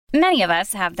Many of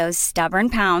us have those stubborn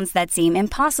pounds that seem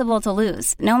impossible to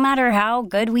lose, no matter how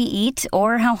good we eat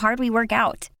or how hard we work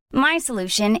out. My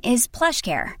solution is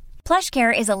PlushCare.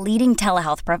 PlushCare is a leading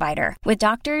telehealth provider with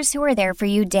doctors who are there for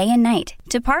you day and night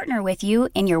to partner with you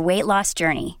in your weight loss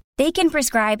journey. They can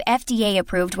prescribe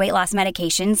FDA-approved weight loss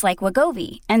medications like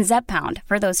Wegovy and Zepbound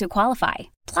for those who qualify.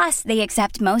 Plus, they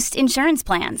accept most insurance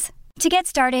plans. To get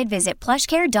started, visit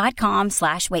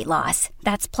plushcare.com/weightloss.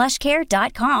 That's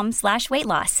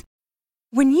plushcare.com/weightloss.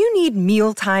 When you need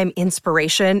mealtime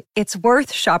inspiration, it's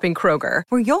worth shopping Kroger,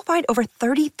 where you'll find over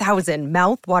 30,000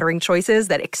 mouth-watering choices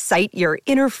that excite your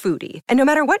inner foodie. And no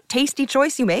matter what tasty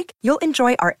choice you make, you'll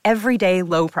enjoy our everyday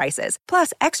low prices,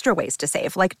 plus extra ways to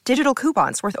save, like digital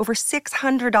coupons worth over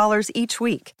 $600 each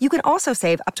week. You can also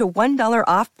save up to $1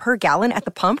 off per gallon at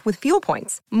the pump with fuel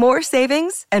points. More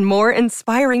savings and more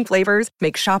inspiring flavors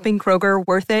make shopping Kroger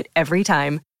worth it every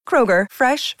time. Kroger,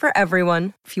 fresh for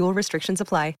everyone. Fuel restrictions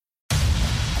apply.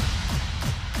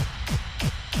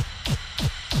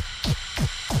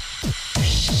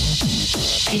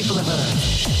 People of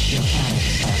Earth, your planet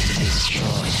has to be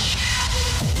destroyed.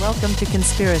 Welcome to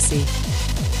Conspiracy,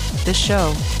 the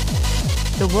show,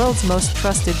 the world's most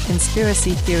trusted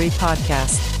conspiracy theory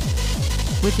podcast,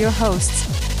 with your hosts,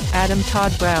 Adam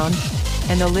Todd Brown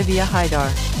and Olivia Haidar.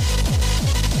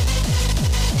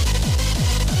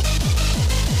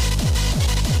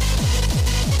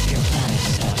 Your planet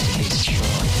has to be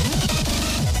destroyed.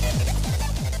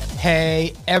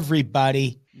 Hey,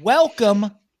 everybody.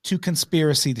 Welcome to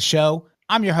Conspiracy, the show.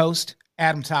 I'm your host,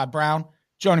 Adam Todd Brown.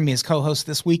 Joining me as co-host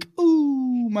this week,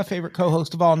 my favorite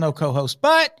co-host of all, no co-host,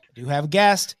 but I do have a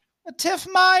guest. Atif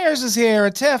Myers is here.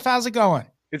 Atif, how's it going?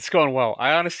 It's going well.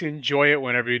 I honestly enjoy it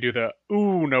whenever you do the,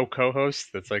 no co-host.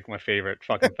 That's like my favorite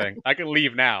fucking thing. I can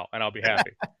leave now and I'll be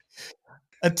happy.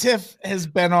 Atif has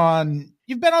been on,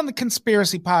 you've been on the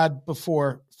Conspiracy Pod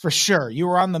before, for sure. You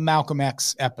were on the Malcolm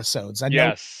X episodes. I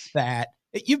know that.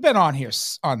 You've been on here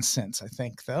since, I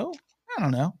think, though. I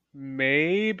don't know.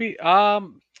 Maybe.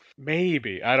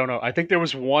 Maybe. I don't know. I think there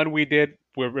was one we did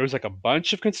where it was like a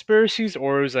bunch of conspiracies,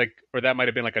 or it was like, or that might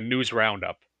have been like a news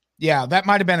roundup. Yeah, that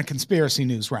might have been a conspiracy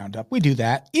news roundup. We do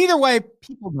that. Either way,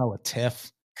 people know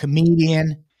Atif,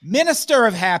 comedian, minister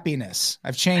of happiness.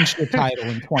 I've changed the title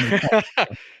in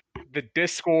 2020. The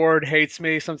Discord hates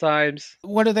me sometimes.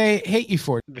 What do they hate you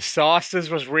for? The sauces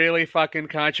was really fucking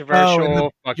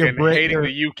controversial. Fucking hating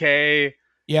the UK.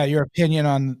 Yeah, your opinion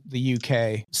on the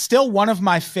UK. Still, one of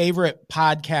my favorite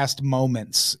podcast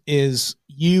moments is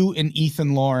you and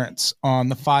Ethan Lawrence on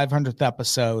the 500th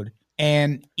episode.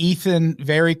 And Ethan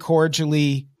very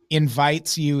cordially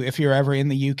invites you, if you're ever in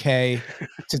the UK,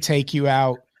 to take you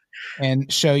out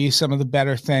and show you some of the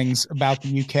better things about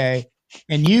the UK.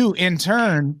 And you, in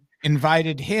turn,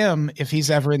 invited him, if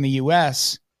he's ever in the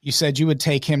U.S., you said you would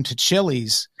take him to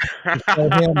Chili's to show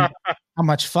him how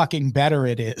much fucking better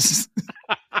it is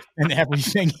than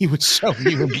everything he would show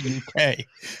you in the UK.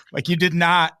 Like, you did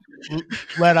not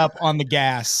let up on the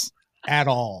gas at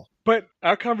all. But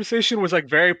our conversation was like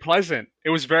very pleasant. It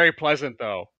was very pleasant,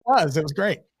 though. It was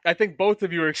great. I think both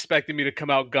of you were expecting me to come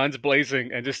out guns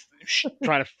blazing and just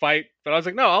trying to fight. But I was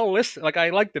like, no, I'll listen. Like, I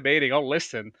like debating. I'll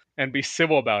listen and be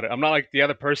civil about it. I'm not like the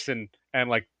other person and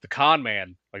like the con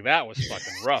man. Like, that was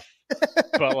fucking rough.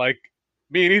 But like,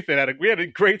 me and Ethan we had a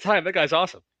great time. That guy's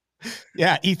awesome.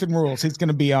 Yeah, Ethan rules. He's going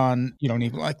to be on You Don't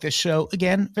Even Like This Show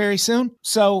again very soon.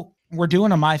 So we're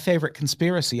doing a My Favorite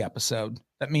Conspiracy episode.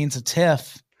 That means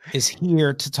Atif is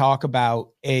here to talk about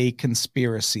a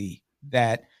conspiracy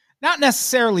that not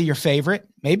necessarily your favorite.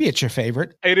 Maybe it's your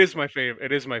favorite. It is my favorite.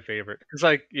 It is my favorite. It's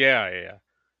like, yeah.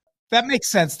 That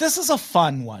makes sense. This is a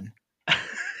fun one.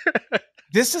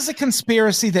 This is a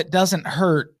conspiracy that doesn't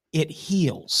hurt. It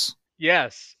heals.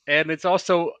 Yes. And it's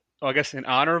also, I guess, in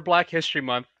honor of Black History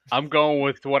Month, I'm going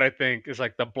with what I think is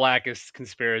like the blackest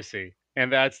conspiracy.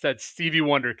 And that's that Stevie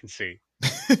Wonder can see.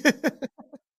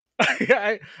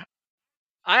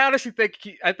 I honestly think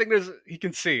he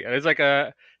can see. There's like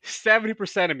a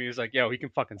 70% of me is like, yo, he can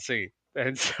fucking see.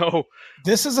 And so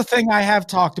this is a thing I have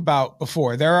talked about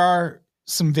before. There are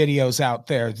some videos out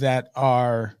there that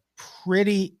are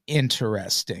pretty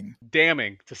interesting.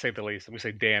 Damning, to say the least. I'm going to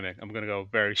say damning. I'm going to go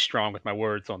very strong with my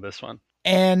words on this one.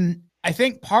 And I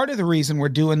think part of the reason we're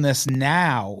doing this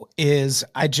now is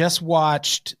I just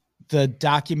watched the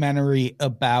documentary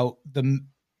about the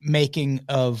making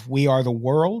of We Are the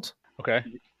World. Okay.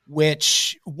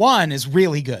 Which one is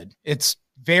really good. It's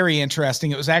very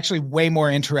interesting. It was actually way more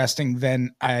interesting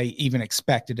than I even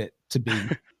expected it to be.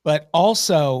 But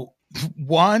also,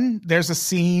 there's a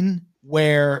scene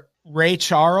where Ray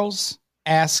Charles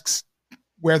asks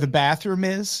where the bathroom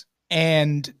is,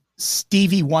 and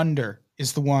Stevie Wonder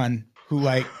is the one who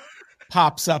like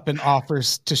pops up and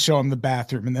offers to show him the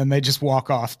bathroom, and then they just walk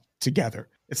off together.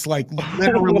 It's like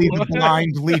literally the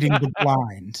blind leading the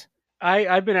blind.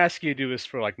 I've been asking you to do this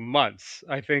for like months.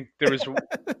 I think there was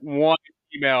one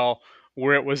email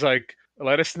where it was like,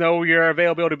 let us know your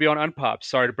availability to be on Unpop.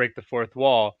 Sorry to break the fourth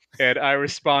wall. And I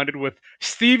responded with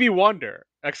Stevie Wonder!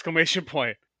 Exclamation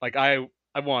point. Like I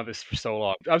wanted this for so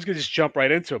long. I was gonna just jump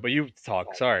right into it, but you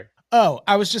talk. Sorry. Oh,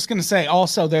 I was just gonna say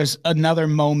also there's another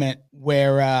moment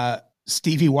where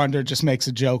Stevie Wonder just makes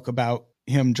a joke about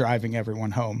him driving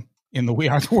everyone home in the We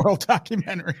Are the World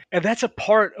documentary. And that's a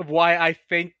part of why I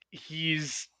think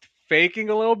he's faking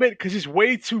a little bit, because he's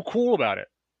way too cool about it.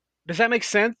 Does that make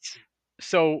sense?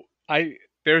 So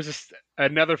there's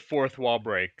another fourth wall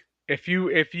break. If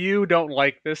you don't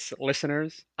like this,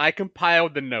 listeners, I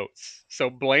compiled the notes, so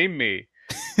blame me.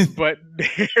 But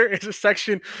there is a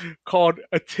section called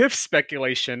Atif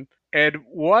speculation, and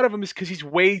one of them is because he's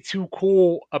way too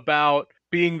cool about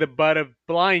being the butt of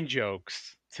blind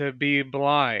jokes to be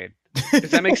blind.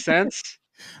 Does that make sense?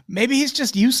 Maybe he's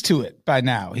just used to it by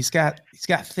now. He's got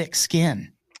thick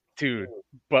skin. Dude,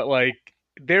 but like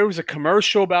there was a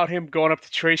commercial about him going up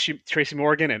to Tracy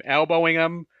Morgan and elbowing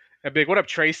him and being, "What up,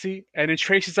 Tracy?" And then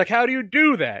Tracy's like, "How do you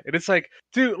do that?" And it's like,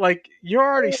 dude, like you're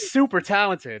already super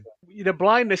talented. The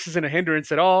blindness isn't a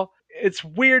hindrance at all. It's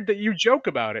weird that you joke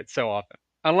about it so often.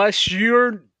 Unless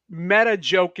you're meta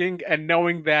joking and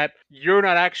knowing that you're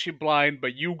not actually blind,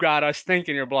 but you got us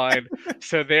thinking you're blind.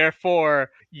 So therefore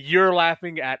you're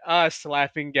laughing at us,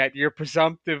 laughing at your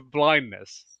presumptive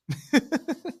blindness.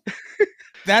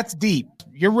 That's deep.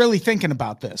 You're really thinking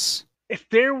about this. If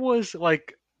there was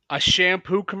like a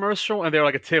shampoo commercial and they're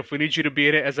like, "Atif, we need you to be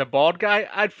in it as a bald guy,"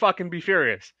 I'd fucking be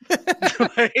furious.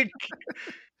 Like,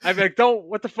 I'd be like,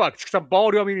 what the fuck? Because I'm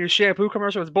bald, I mean, your shampoo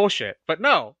commercial is bullshit. But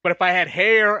no. But if I had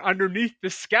hair underneath the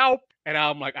scalp and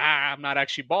I'm like, I'm not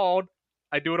actually bald,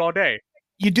 I do it all day.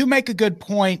 You do make a good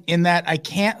point in that I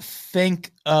can't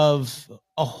think of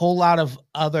a whole lot of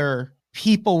other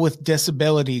people with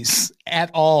disabilities at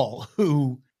all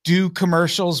who do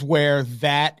commercials where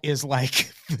that is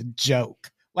like the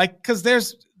joke. Like, because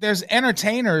there's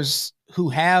entertainers who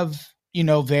have,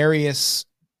 various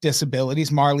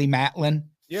disabilities. Marlee Matlin,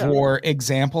 for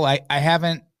example. I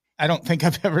don't think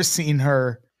I've ever seen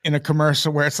her in a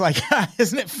commercial where it's like,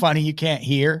 isn't it funny you can't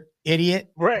hear,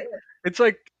 idiot? Right. It's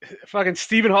like fucking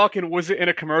Stephen Hawking was in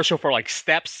a commercial for like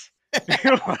Steps.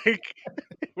 Like,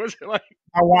 was it like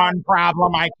a one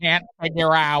problem I can't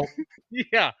figure out?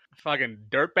 Yeah, fucking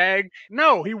dirtbag.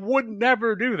 No, he would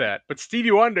never do that. But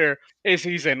Stevie Wonder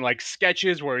he's in like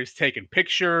sketches where he's taking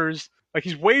pictures. Like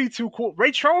he's way too cool.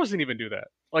 Ray Charles didn't even do that.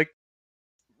 Like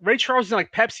Ray Charles in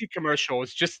like Pepsi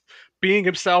commercials, just being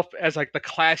himself as like the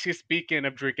classiest beacon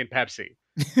of drinking Pepsi.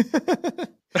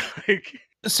 Like,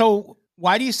 so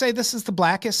why do you say this is the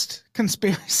blackest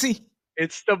conspiracy?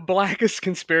 It's the blackest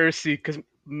conspiracy because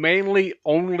mainly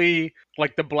only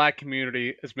like the black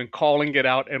community has been calling it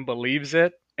out and believes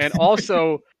it. And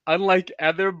also, unlike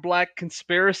other black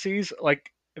conspiracies,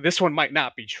 like this one might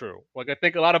not be true. Like I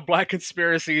think a lot of black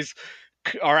conspiracies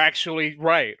are actually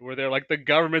right, where they're like the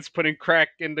government's putting crack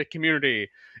in the community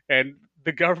and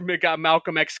the government got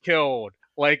Malcolm X killed.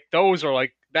 Like those are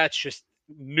like, that's just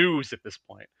news at this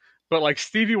point. But like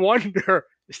Stevie Wonder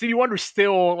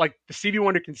still, like the Stevie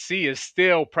Wonder Can See is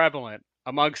still prevalent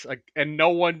amongst like, and no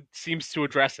one seems to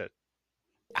address it.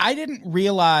 I didn't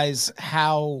realize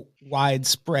how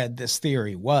widespread this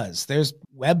theory was. There's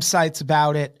websites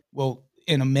about it. We'll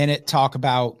in a minute talk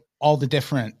about all the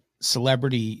different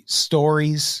celebrity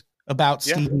stories about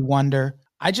Stevie Wonder.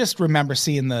 I just remember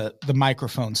seeing the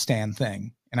microphone stand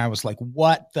thing and I was like,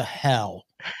 what the hell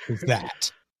is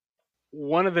that?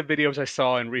 One of the videos I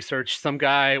saw in research, some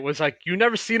guy was like, "You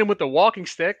never seen him with a walking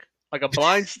stick, like a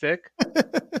blind stick?"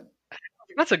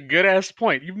 That's a good ass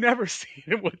point. You've never seen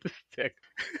him with the stick.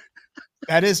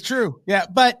 That is true. Yeah.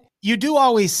 But you do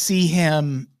always see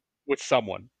him with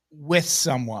someone.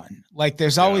 Like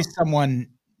there's always someone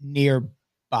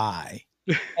nearby.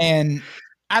 And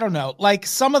I don't know, like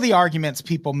some of the arguments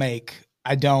people make,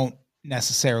 I don't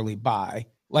necessarily buy,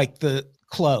 like the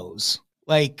clothes.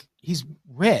 Like he's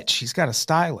rich. He's got a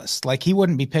stylist. Like he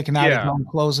wouldn't be picking out his own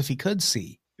clothes if he could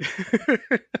see.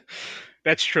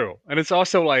 That's true. And it's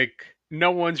also like,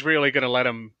 no one's really going to let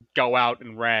him go out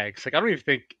in rags. Like, I don't even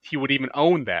think he would even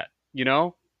own that, you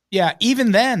know? Yeah.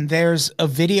 Even then, there's a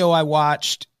video I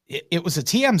watched. It was a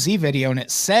TMZ video, and it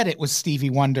said it was Stevie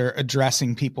Wonder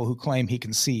addressing people who claim he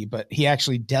can see, but he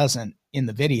actually doesn't in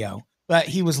the video. But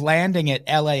he was landing at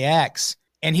LAX,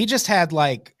 and he just had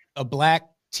like a black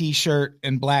T-shirt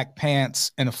and black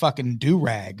pants and a fucking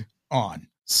do-rag on.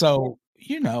 So,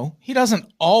 he doesn't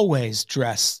always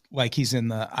dress like he's in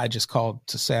the I Just Called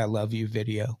to Say I Love You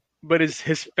video. But his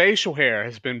facial hair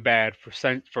has been bad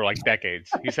for like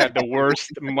decades. He's had the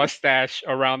worst mustache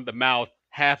around the mouth,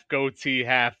 half goatee,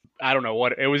 half I don't know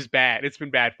what. It was bad. It's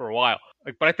been bad for a while.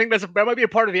 Like, but I think that might be a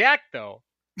part of the act, though.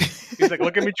 He's like,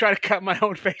 look at me try to cut my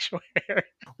own facial hair.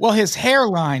 Well, his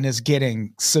hairline is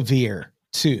getting severe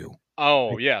too.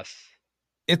 Oh, yes.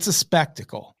 It's a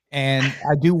spectacle. And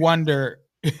I do wonder,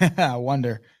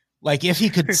 like, if he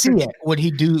could see it, would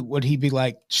he be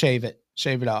like, shave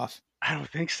it off? I don't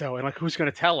think so. And like, who's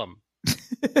going to tell him?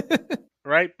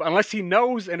 Right? Unless he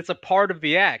knows and it's a part of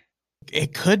the act.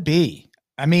 It could be.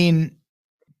 I mean,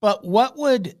 but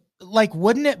wouldn't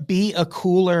it be a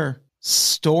cooler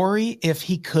story if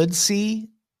he could see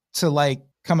to like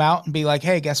come out and be like,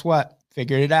 hey, guess what?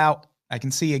 Figured it out. I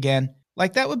can see again.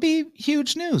 Like, that would be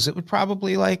huge news. It would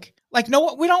probably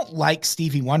no, we don't like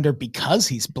Stevie Wonder because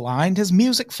he's blind. His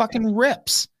music fucking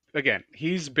rips. Again,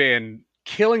 he's been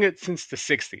killing it since the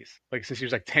 60s, like since he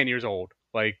was like 10 years old.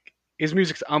 Like, his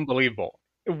music's unbelievable.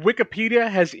 Wikipedia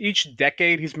has each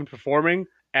decade he's been performing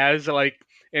as like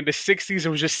in the 60s, it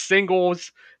was just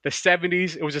singles. The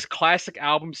 70s, it was just classic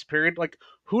albums, period. Like,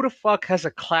 who the fuck has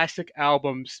a classic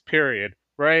albums, period,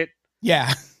 right?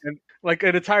 Yeah. And like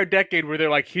an entire decade where they're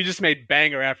like, he just made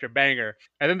banger after banger.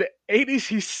 And then the 80s,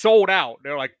 he sold out.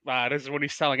 They're like, this is when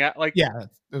he's selling out. Like, yeah,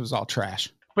 it was all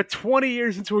trash. But 20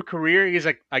 years into a career, he's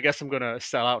like, I guess I'm going to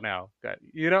sell out now.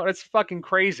 It's fucking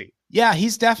crazy. Yeah,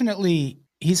 he's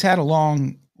had a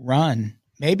long run.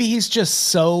 Maybe he's just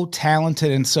so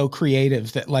talented and so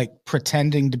creative that like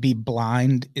pretending to be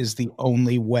blind is the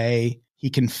only way he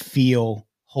can feel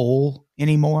whole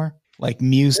anymore. Like,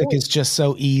 music is just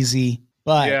so easy,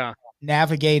 but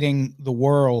navigating the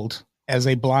world as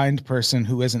a blind person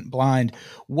who isn't blind,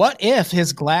 what if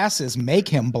his glasses make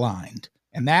him blind?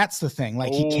 And that's the thing.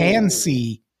 Like, he can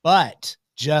see, but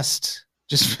just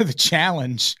for the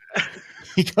challenge,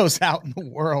 he goes out in the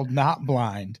world not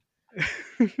blind.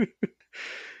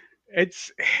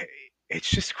 It's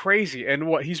just crazy.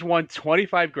 And he's won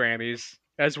 25 Grammys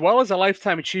as well as a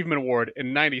Lifetime Achievement Award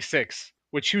in 96,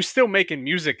 which he was still making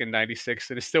music in 96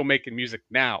 and is still making music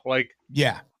now. Like,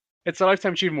 yeah, it's a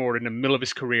Lifetime Achievement Award in the middle of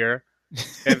his career.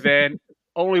 And then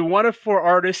only one of 4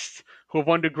 artists who have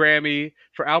won the Grammy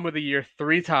for Album of the Year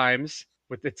 3 times,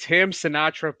 with the Tim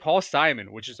Sinatra, Paul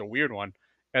Simon, which is a weird one,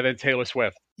 and then Taylor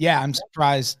Swift. Yeah, I'm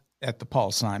surprised at the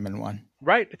Paul Simon one.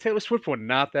 Right, the Taylor Swift one,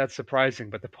 not that surprising,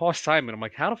 but the Paul Simon, I'm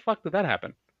like, how the fuck did that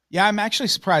happen? Yeah, I'm actually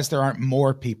surprised there aren't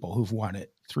more people who've won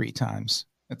it 3 times.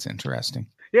 That's interesting.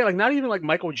 Yeah, like not even like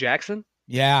Michael Jackson.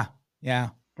 Yeah.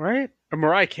 Right? Or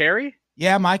Mariah Carey?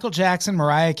 Yeah, Michael Jackson,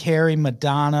 Mariah Carey,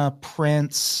 Madonna,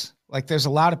 Prince. Like, there's a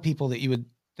lot of people that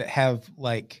have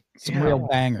like some real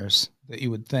bangers that you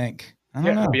would think. I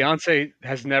don't know. Beyonce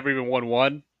has never even won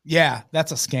one. Yeah,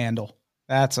 that's a scandal.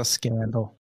 That's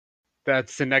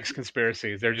the next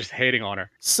conspiracy. They're just hating on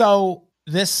her. So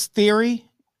this theory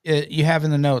you have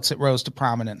in the notes, it rose to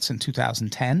prominence in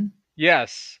 2010.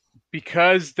 Yes,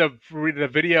 because the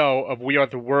video of We Are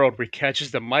the World where he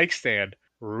catches the mic stand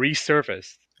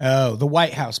resurfaced. Oh, the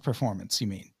White House performance, you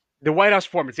mean? The White House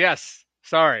performance, yes.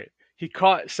 Sorry.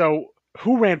 So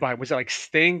who ran by him? Was it like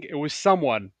Sting? It was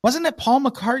someone. Wasn't it Paul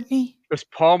McCartney? It was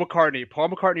Paul McCartney. Paul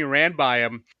McCartney ran by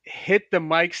him, hit the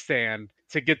mic stand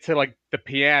to get to like the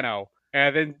piano.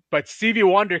 But Stevie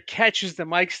Wonder catches the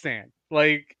mic stand.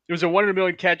 Like, it was a 1 in a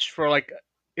million catch for like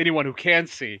anyone who can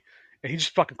see. And he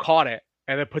just fucking caught it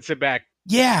and then puts it back.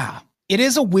 Yeah, it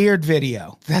is a weird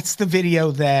video. That's the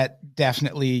video that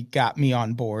definitely got me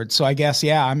on board. So I guess,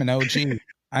 yeah, I'm an OG.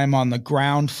 I'm on the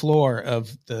ground floor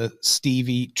of the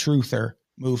Stevie Truther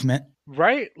movement.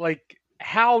 Right? Like,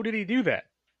 how did he do that?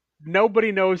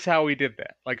 Nobody knows how he did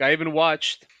that. Like, I even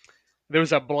watched, there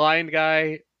was a blind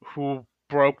guy who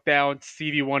broke down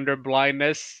Stevie Wonder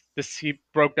blindness. He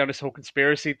broke down this whole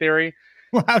conspiracy theory.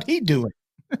 Well, how'd he do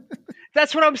it?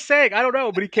 That's what I'm saying. I don't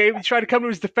know, but he tried to come to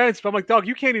his defense. But I'm like, dog,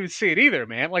 you can't even see it either,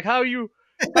 man. Like, how are you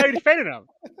defending him?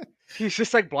 He's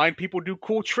just like, blind people do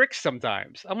cool tricks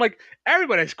sometimes. I'm like,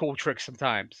 everybody has cool tricks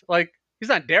sometimes. Like, he's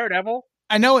not Daredevil.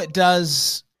 I know it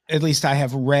does. At least I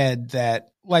have read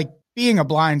that, like, being a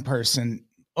blind person,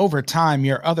 over time,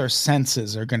 your other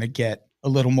senses are going to get a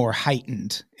little more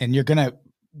heightened, and you're going to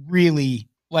really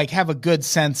like have a good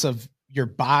sense of your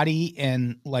body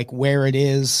and like where it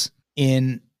is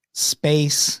in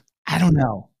space. I don't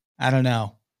know.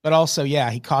 But also, yeah,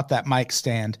 he caught that mic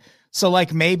stand. So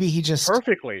like maybe he just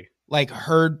perfectly like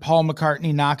heard Paul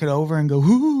McCartney knock it over and go,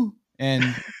 whoo,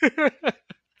 and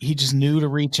he just knew to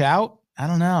reach out. I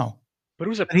don't know. But it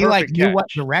was a he like perfect knew catch. what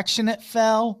direction it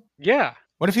fell. Yeah.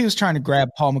 What if he was trying to grab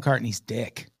Paul McCartney's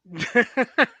dick?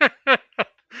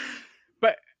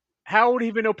 But how would he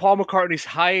even know Paul McCartney's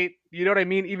height? You know what I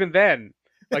mean? Even then,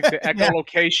 like the Yeah.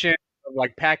 echolocation, of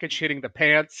like package hitting the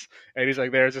pants, and he's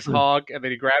like, "There's this hog," and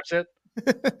then he grabs it.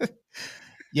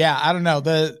 Yeah, I don't know.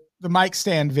 The mic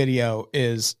stand video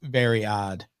is very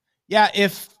odd. Yeah,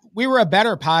 if we were a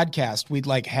better podcast, we'd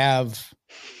like have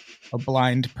a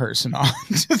blind person on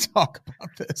to talk about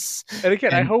this. And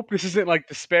again, I hope this isn't like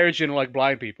disparaging like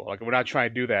blind people. Like we're not trying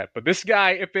to do that. But this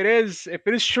guy, if it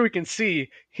is true, he can see.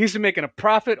 He's been making a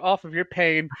profit off of your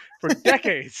pain for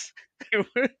decades.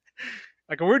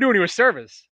 Like we're doing you a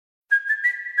service.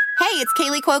 Hey, it's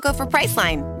Kaylee Cuoco for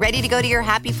Priceline. Ready to go to your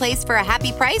happy place for a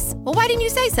happy price? Well, why didn't you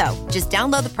say so? Just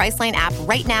download the Priceline app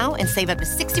right now and save up to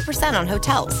 60% on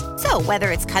hotels. So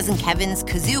whether it's Cousin Kevin's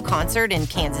Kazoo Concert in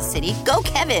Kansas City, go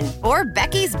Kevin, or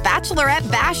Becky's Bachelorette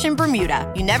Bash in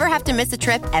Bermuda, you never have to miss a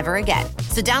trip ever again.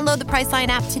 So download the Priceline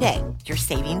app today. Your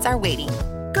savings are waiting.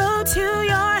 Go to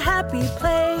your happy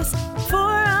place for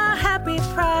a happy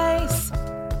price.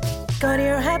 Go to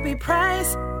your happy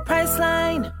price,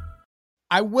 Priceline.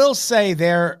 I will say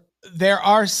there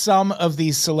are some of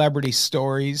these celebrity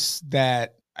stories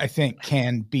that I think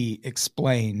can be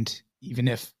explained, even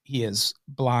if he is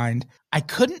blind. I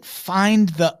couldn't find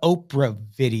the Oprah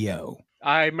video.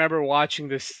 I remember watching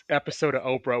this episode of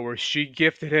Oprah where she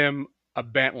gifted him a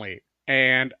Bentley,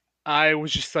 and I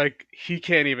was just like, he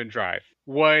can't even drive.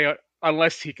 Why,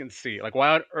 unless he can see? Like,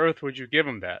 why on earth would you give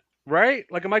him that? Right?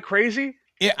 Like, am I crazy?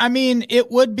 Yeah, I mean, it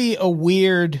would be a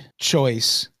weird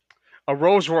choice. A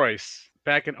Rolls Royce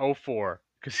back in 2004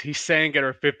 because he sang at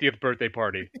her 50th birthday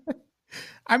party.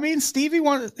 I mean, Stevie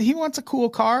wants a cool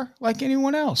car like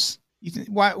anyone else.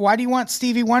 Why do you want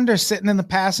Stevie Wonder sitting in the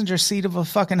passenger seat of a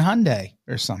fucking Hyundai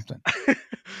or something?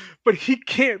 But he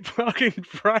can't fucking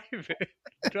drive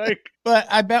it. Like, but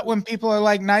I bet when people are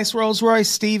like, nice Rolls Royce,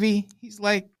 Stevie, he's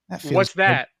like, that feels what's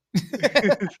good.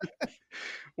 that?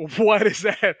 What is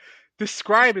that?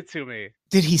 Describe it to me.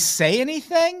 Did he say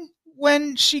anything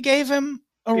when she gave him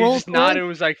a He Rolls just nodded. Royce? It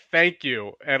was like, thank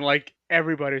you. And like,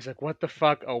 everybody's like, what the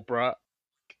fuck, Oprah?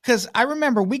 Because I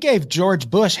remember we gave George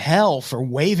Bush hell for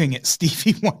waving at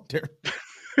Stevie Wonder.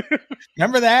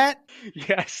 Remember that?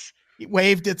 Yes. He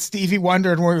waved at Stevie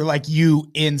Wonder and we were like, you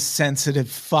insensitive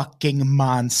fucking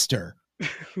monster.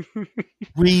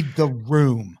 Read the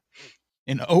room.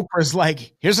 And Oprah's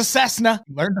like, here's a Cessna.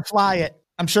 Learn to fly it.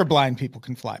 I'm sure blind people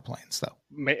can fly planes, though.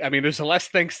 I mean, there's less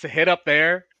things to hit up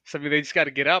there. So, I mean, they just got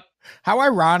to get up. How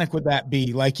ironic would that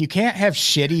be? Like, you can't have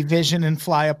shitty vision and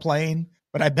fly a plane,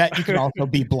 but I bet you can also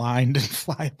be blind and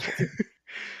fly a plane.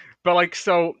 But like,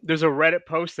 so there's a Reddit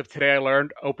post of today I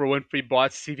learned Oprah Winfrey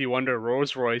bought Stevie Wonder a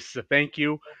Rolls Royce as a thank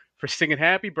you for singing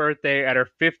happy birthday at her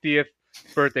 50th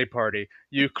birthday party.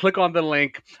 You click on the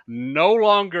link, no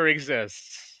longer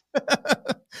exists.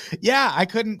 Yeah, I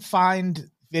couldn't find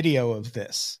video of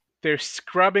this. They're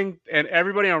scrubbing, and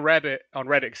everybody on Reddit,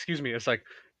 is like,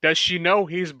 does she know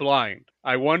he's blind?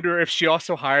 I wonder if she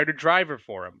also hired a driver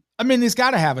for him. I mean, he's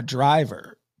got to have a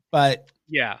driver, but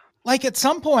Yeah. like at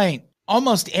some point,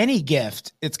 almost any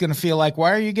gift, it's going to feel like,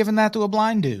 why are you giving that to a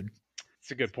blind dude?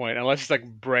 It's a good point. Unless it's like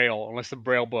Braille, unless the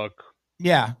Braille book.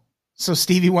 Yeah. So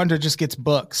Stevie Wonder just gets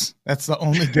books. That's the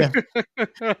only gift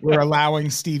we're allowing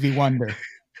Stevie Wonder.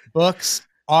 Books,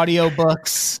 audio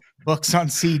books, books on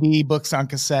CD, books on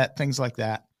cassette, things like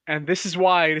that. And this is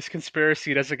why this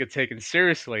conspiracy doesn't get taken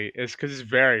seriously, is because it's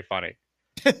very funny.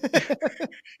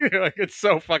 Like, it's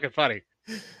so fucking funny.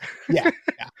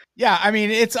 Yeah. I mean,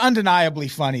 it's undeniably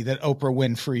funny that Oprah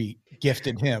Winfrey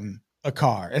gifted him a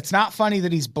car. It's not funny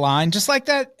that he's blind, just like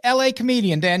that LA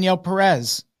comedian Danielle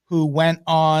Perez, who went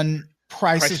on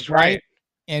Price is Right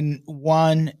and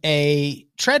won a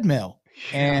treadmill.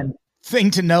 And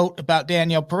thing to note about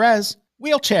Danielle Perez,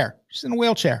 wheelchair. She's in a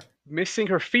wheelchair. Missing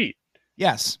her feet.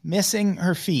 Yes, missing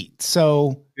her feet.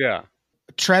 So Yeah.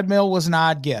 treadmill was an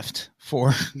odd gift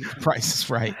for Price is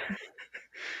Right.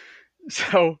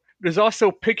 So there's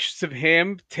also pictures of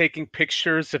him taking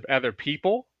pictures of other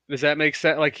people. Does that make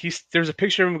sense? Like, there's a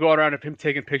picture of him going around of him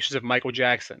taking pictures of Michael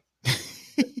Jackson.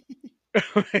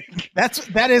 Like,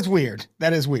 That is weird.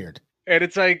 That is weird. and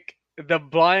it's like the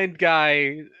blind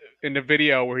guy in the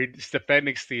video where he's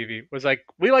defending Stevie was like,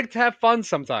 we like to have fun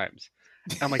sometimes.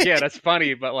 I'm like, yeah, that's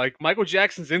funny, but like Michael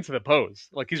Jackson's into the pose.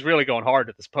 Like, he's really going hard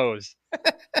at this pose.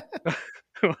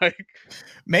 Like,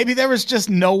 Maybe there was just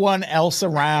no one else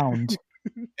around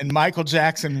and Michael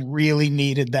Jackson really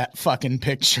needed that fucking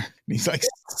picture. And he's like,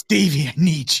 Stevie, I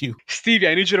need you. Stevie,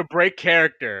 I need you to break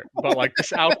character, but like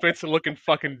this outfit's looking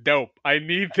fucking dope. I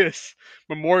need this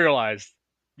memorialized.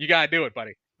 You gotta do it,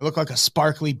 buddy. I look like a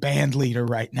sparkly band leader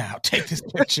right now. Take this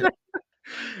picture.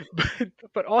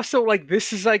 But also, like,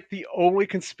 this is like the only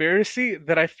conspiracy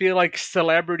that I feel like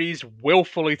celebrities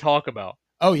willfully talk about,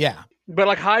 Oh, yeah. but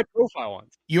like high profile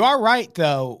ones. You are right,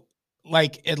 though.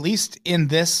 Like, at least in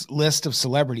this list of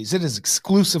celebrities, it is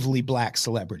exclusively black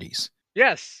celebrities.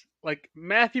 Yes, like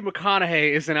Matthew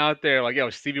McConaughey isn't out there like,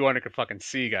 yo, Stevie Wonder could fucking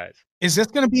see, guys. Is this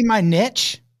going to be my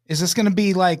niche? Is this going to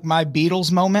be like my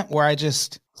Beatles moment where I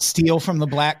just steal from the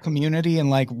black community and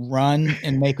like run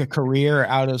and make a career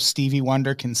out of Stevie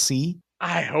Wonder Can See?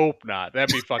 I hope not.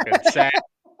 That'd be fucking sad.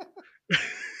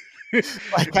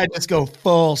 Like I just go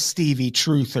full Stevie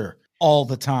truther all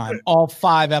the time, all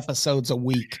 5 episodes a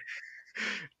week.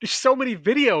 There's so many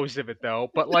videos of it though,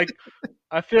 but like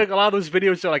I feel like a lot of those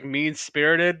videos are like mean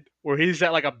spirited, where he's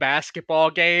at like a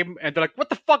basketball game and they're like, "What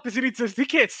the fuck does he need to? He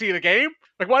can't see the game.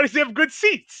 Like, why does he have good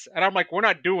seats?" And I'm like, "We're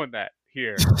not doing that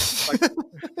here. Like,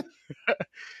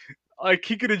 like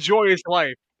he could enjoy his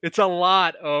life." It's a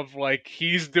lot of like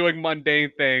he's doing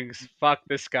mundane things. Fuck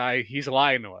this guy. He's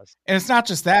lying to us. And it's not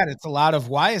just that, it's a lot of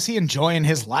why is he enjoying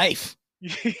his life?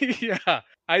 Yeah.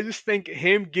 I just think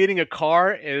him getting a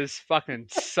car is fucking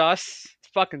sus. It's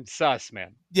fucking sus,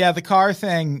 man. Yeah, the car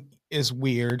thing is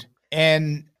weird.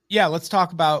 And yeah, let's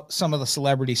talk about some of the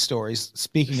celebrity stories.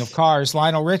 Speaking of cars,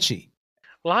 Lionel Richie.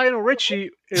 Lionel Richie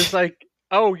is like,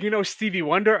 oh, you know Stevie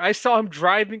Wonder? I saw him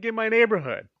driving in my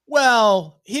neighborhood.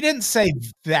 Well, he didn't say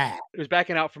that. He was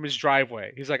backing out from his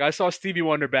driveway. He's like, I saw Stevie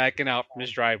Wonder backing out from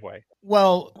his driveway.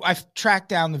 Well, I've tracked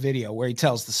down the video where he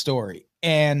tells the story.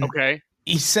 And Okay.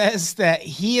 he says that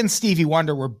he and Stevie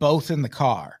Wonder were both in the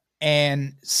car.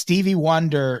 And Stevie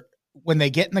Wonder, when they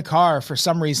get in the car, for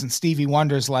some reason, Stevie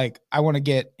Wonder's like, I want to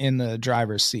get in the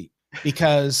driver's seat,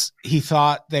 because he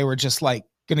thought they were just like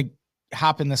going to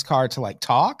hop in this car to like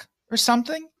talk or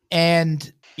something.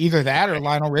 And either that or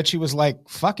Lionel Richie was like,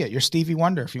 fuck it, you're Stevie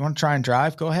Wonder. If you want to try and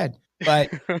drive, go ahead.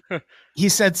 But he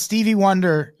said Stevie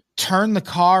Wonder turned the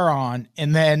car on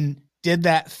and then did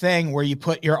that thing where you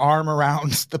put your arm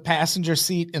around the passenger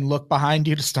seat and look behind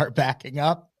you to start backing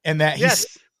up. And that he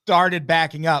started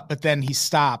backing up, but then he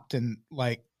stopped and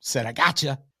like said, I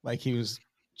gotcha. Like he was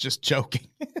just joking.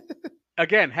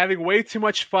 Again, having way too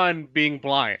much fun being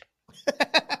blind.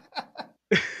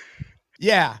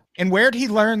 Yeah. And where did he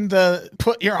learn the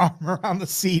put your arm around the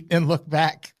seat and look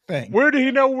back thing? Where did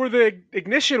he know where the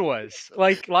ignition was?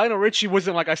 Like Lionel Richie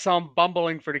wasn't like, I saw him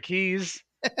bumbling for the keys.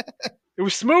 It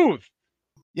was smooth.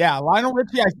 Yeah, Lionel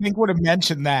Richie, I think, would have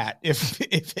mentioned that if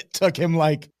it took him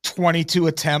like 22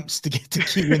 attempts to get the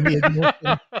key in the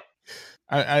ignition.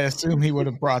 I assume he would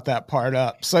have brought that part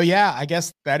up. So yeah, I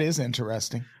guess that is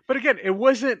interesting. But again, it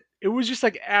was just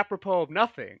like apropos of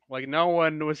nothing. Like no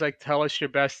one was like, tell us your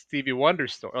best Stevie Wonder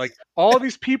story. Like all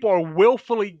these people are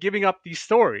willfully giving up these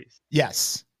stories.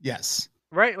 Yes.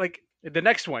 Right? Like the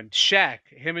next one, Shaq.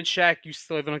 Him and Shaq used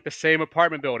to live in like the same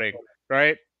apartment building,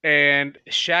 right? And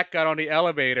Shaq got on the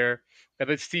elevator, and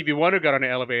then Stevie Wonder got on the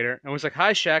elevator and was like,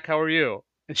 hi, Shaq, how are you?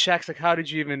 And Shaq's like, how did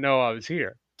you even know I was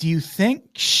here? Do you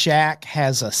think Shaq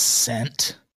has a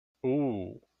scent?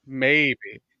 Ooh,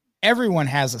 maybe. Everyone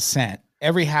has a scent.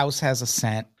 Every house has a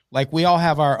scent. Like we all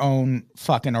have our own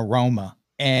fucking aroma.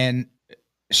 And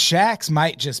Shaq's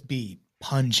might just be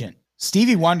pungent.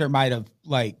 Stevie Wonder might have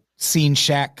like seen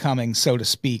Shaq coming, so to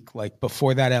speak, like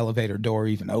before that elevator door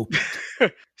even opened.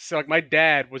 So like my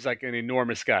dad was like an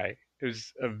enormous guy. He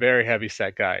was a very heavy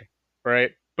set guy,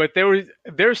 right? But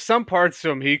there's some parts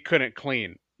of him he couldn't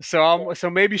clean. So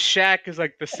maybe Shaq is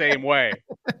like the same way.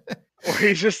 Or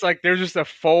he's just like, there's just a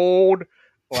fold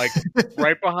like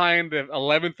right behind the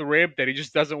 11th rib that he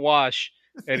just doesn't wash,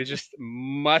 and it's just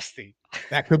musty.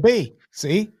 That could be.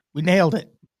 See, we nailed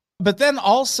it. But then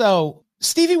also,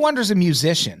 Stevie Wonder's a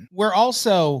musician. We're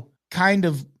also kind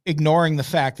of ignoring the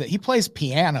fact that he plays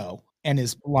piano and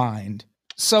is blind.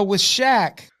 So with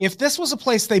Shaq, if this was a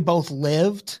place they both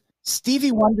lived,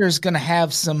 Stevie Wonder is going to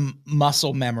have some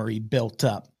muscle memory built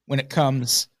up when it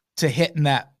comes to hitting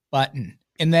that button.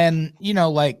 And then, you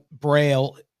know, like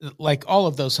Braille, like all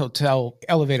of those hotel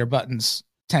elevator buttons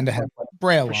tend to have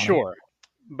Braille For on sure.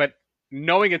 them. But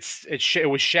knowing it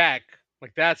was Shaq,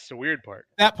 like that's the weird part.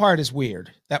 That part is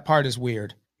weird.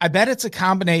 I bet it's a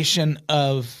combination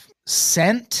of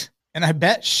scent, and I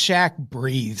bet Shaq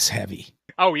breathes heavy.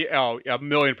 Oh, yeah,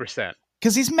 1,000,000%.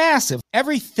 Because he's massive.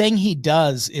 Everything he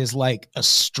does is like a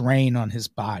strain on his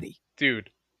body. Dude,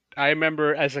 I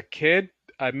remember as a kid,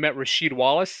 I met Rasheed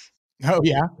Wallace. Oh,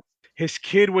 yeah? His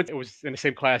kid was in the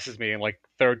same class as me in like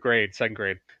 3rd grade, 2nd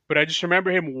grade. But I just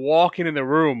remember him walking in the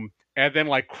room and then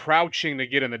like crouching to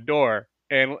get in the door.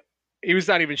 And He was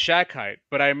not even Shaq height,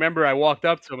 but I remember I walked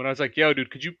up to him and I was like, "Yo, dude,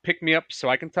 could you pick me up so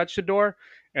I can touch the door?"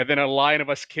 And then a line of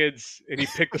us kids, and he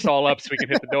picked us all up so we can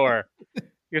hit the door.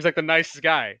 He was like the nicest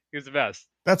guy. He was the best.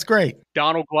 That's great.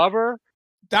 Donald Glover,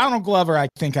 Donald Glover, I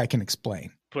think I can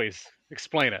explain. please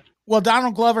explain it. Well,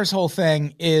 Donald Glover's whole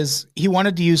thing is he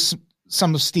wanted to use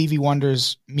some of Stevie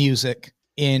Wonder's music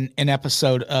in an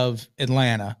episode of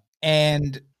Atlanta.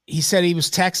 And he said he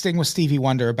was texting with Stevie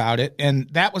Wonder about it. And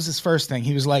that was his first thing.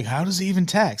 He was like, how does he even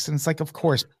text? And it's like, of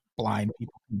course, blind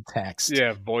people can text.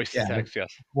 Yeah, voice to text,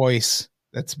 yes. Voice.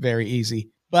 That's very easy.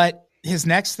 But his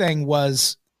next thing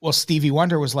was, well, Stevie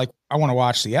Wonder was like, I want to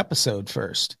watch the episode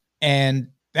first. And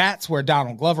that's where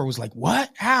Donald Glover was like, what?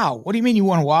 How? What do you mean you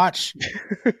want to watch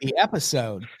the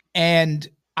episode? And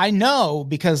I know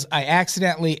because I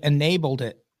accidentally enabled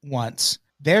it once.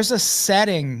 There's a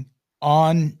setting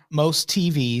on most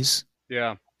TVs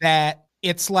that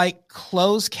it's like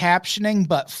closed captioning,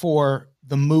 but for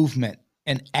the movement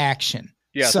and action.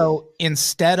 Yes. So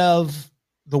instead of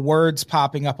the words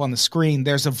popping up on the screen,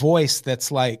 there's a voice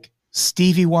that's like,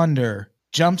 Stevie Wonder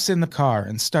jumps in the car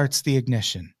and starts the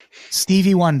ignition.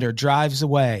 Stevie Wonder drives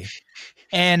away.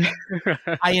 And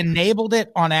I enabled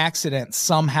it on accident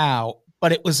somehow,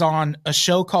 but it was on a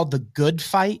show called The Good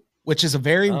Fight, which is a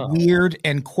very weird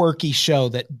and quirky show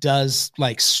that does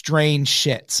like strange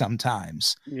shit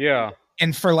sometimes. Yeah.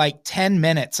 And for like 10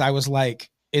 minutes, I was like,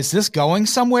 is this going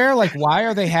somewhere? Like, why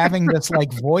are they having this like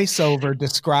voiceover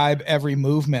describe every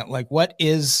movement? Like,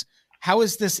 how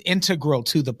is this integral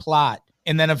to the plot?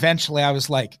 And then eventually I was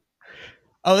like,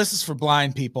 oh, this is for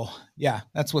blind people. Yeah,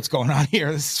 that's what's going on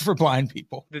here. This is for blind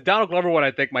people. The Donald Glover one, I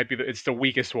think, might be it's the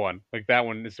weakest one. Like that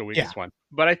one is the weakest one.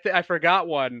 But I forgot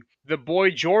one, the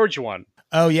Boy George one.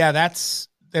 Oh yeah, there's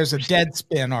a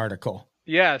Deadspin article.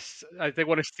 Yes, I think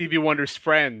one of Stevie Wonder's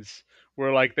friends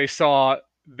where like they saw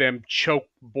them choke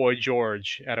Boy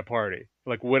George at a party.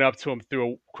 Like went up to him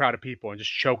through a crowd of people and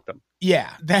just choked them.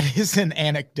 Yeah, that is an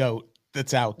anecdote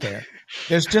that's out there.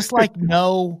 There's just like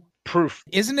no proof.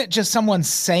 Isn't it just someone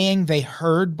saying they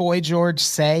heard Boy George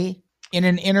say in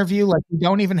an interview? Like we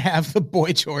don't even have the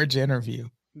Boy George interview.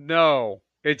 No,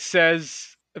 it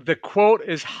says the quote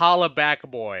is "Holla back,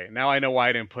 boy." Now I know why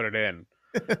I didn't put it in.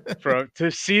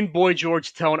 To seen Boy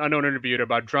George tell an unknown interviewer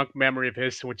about drunk memory of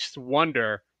his, which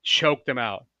Wonder choked him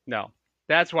out. No,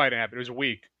 that's why it didn't happen. It was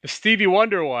weak. The Stevie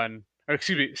Wonder one, or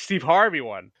excuse me, Steve Harvey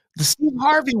one. The Steve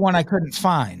Harvey one I couldn't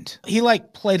find. He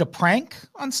like played a prank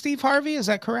on Steve Harvey. Is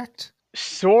that correct?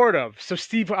 Sort of. So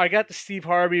I got the Steve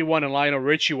Harvey one and Lionel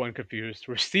Richie one confused.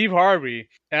 Where Steve Harvey,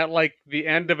 at like the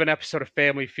end of an episode of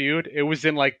Family Feud, it was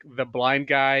in like the blind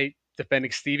guy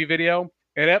defending Stevie video.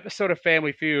 An episode of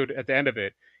Family Feud, at the end of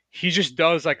it, he just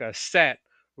does like a set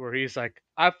where he's like,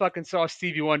 I fucking saw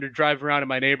Stevie Wonder drive around in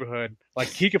my neighborhood. Like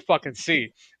he could fucking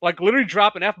see. Like literally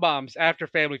dropping F-bombs after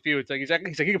Family Feud. It's like he's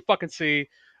like he can fucking see.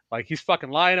 Like he's fucking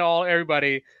lying to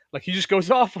everybody. Like he just goes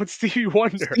off on Stevie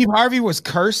Wonder. Steve Harvey was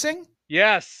cursing?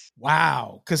 Yes.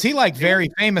 Wow. Because he like very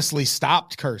famously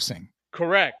stopped cursing.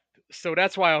 Correct. So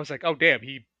that's why I was like, oh damn,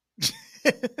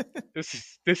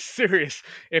 this is serious.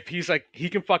 If he's like he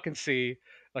can fucking see,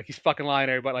 like he's fucking lying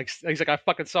to everybody. Like he's like, I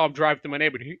fucking saw him drive through my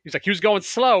neighborhood. He's like, he was going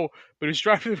slow, but he was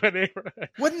driving through my neighborhood.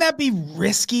 Wouldn't that be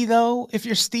risky though if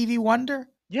you're Stevie Wonder?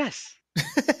 Yes.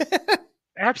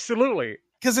 Absolutely.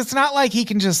 Because it's not like he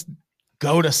can just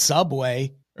go to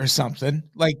Subway or something.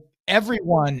 Like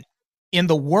everyone in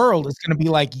the world is going to be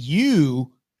like,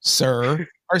 you, sir,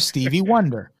 are Stevie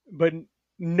Wonder. But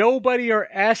nobody are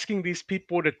asking these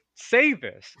people to say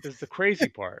this is the crazy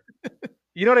part.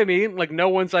 You know what I mean? Like no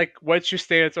one's like, what's your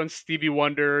stance on Stevie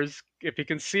Wonder's, if he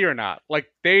can see or not? Like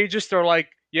they just are like,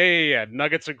 yeah,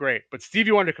 nuggets are great. But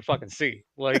Stevie Wonder can fucking see.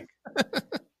 Like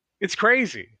it's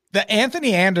crazy. The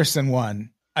Anthony Anderson one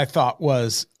I thought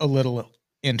was a little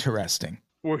interesting.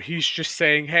 Where he's just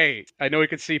saying, hey, I know he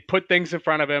can see, put things in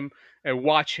front of him and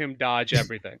watch him dodge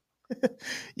everything.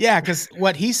 Yeah, because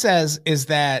what he says is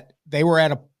that they were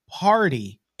at a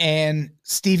party and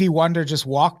Stevie Wonder just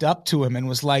walked up to him and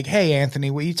was like, hey,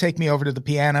 Anthony, will you take me over to the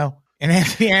piano? And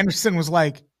Anthony Anderson was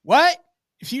like, what?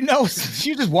 If you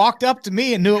just walked up to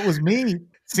me and knew it was me,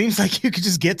 seems like you could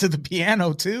just get to the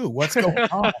piano too. What's going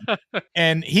on?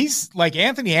 And he's like,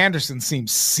 Anthony Anderson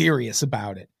seems serious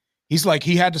about it. He's like,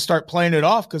 he had to start playing it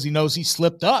off because he knows he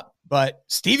slipped up, but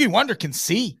Stevie Wonder can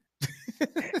see.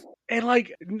 And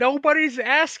like, nobody's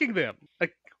asking them.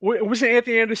 Like, wasn't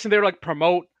Anthony Anderson there to like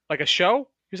promote like a show?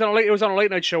 It was on a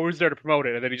late night show. He was there to promote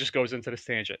it. And then he just goes into this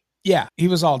tangent. Yeah. He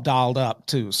was all dolled up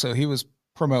too. So he was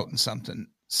promoting something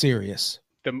serious.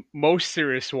 The most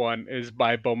serious one is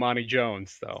by Bomani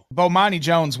Jones, though. Bomani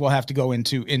Jones we'll have to go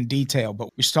into in detail, but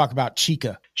we should talk about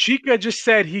Chica. Chica just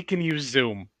said he can use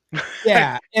Zoom.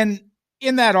 Yeah, and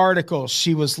in that article,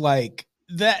 she was like,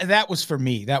 that was for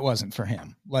me. That wasn't for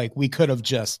him. Like, we could have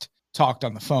just talked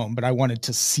on the phone, but I wanted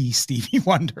to see Stevie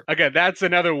Wonder. Again, that's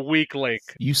another weak link.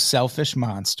 You selfish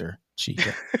monster,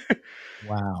 Chica.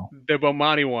 Wow. The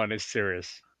Bomani one is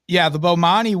serious. Yeah, the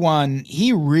Bomani one,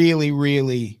 he really,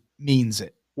 really means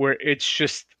it. Where it's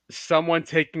just someone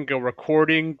taking a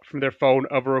recording from their phone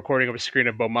of a recording of a screen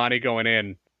of Bomani going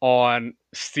in on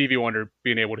Stevie Wonder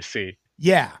being able to see.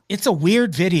 Yeah, it's a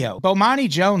weird video. Bomani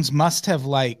Jones must have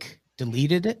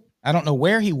deleted it. I don't know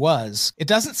where he was. It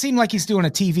doesn't seem like he's doing a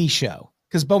TV show,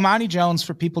 because Bomani Jones,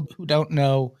 for people who don't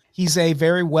know, he's a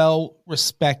very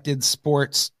well-respected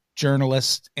sports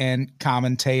journalist and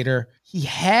commentator. He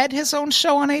had his own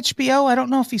show on HBO. I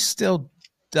don't know if he still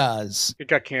does. It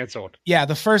got canceled. Yeah,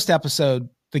 the first episode,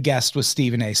 the guest was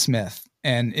Stephen A. Smith,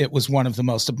 and it was one of the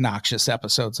most obnoxious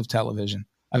episodes of television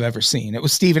I've ever seen. It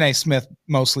was Stephen A. Smith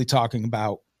mostly talking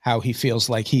about how he feels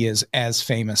like he is as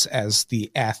famous as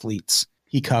the athletes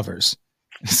he covers.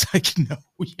 It's like, no,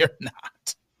 you're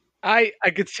not. I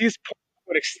could see his point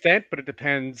to an extent, but it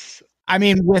depends. I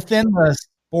mean, within the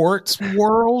sports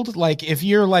world, like if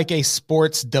you're like a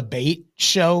sports debate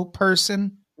show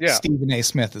person, yeah, Stephen A.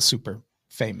 Smith is super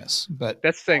famous. But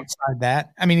that's the thing. Outside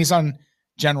that, I mean, he's on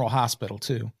General Hospital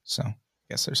too. So I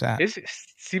guess there's that. Is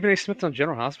Stephen A. Smith on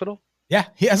General Hospital? Yeah,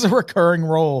 he has a recurring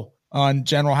role on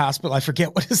General Hospital. I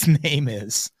forget what his name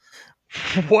is.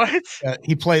 What?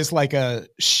 He plays like a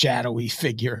shadowy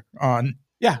figure on,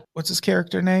 what's his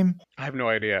character name? I have no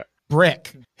idea.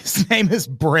 Brick. His name is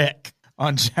Brick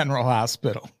on General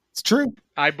Hospital. It's true.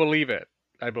 I believe it.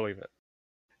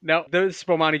 Now, this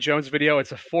Bomani Jones video,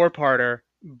 it's a 4-parter,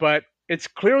 but it's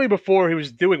clearly before he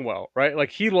was doing well, right? Like,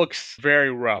 he looks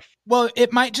very rough. Well,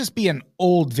 it might just be an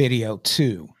old video,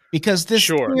 too, because this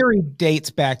theory dates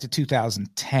back to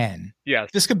 2010. Yes.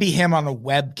 This could be him on a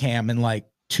webcam in,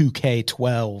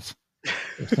 2K12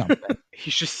 or something.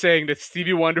 He's just saying that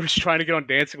Stevie Wonder was trying to get on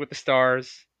Dancing with the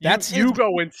Stars. You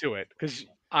go into it, because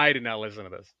I did not listen to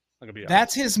this. I'm gonna be honest.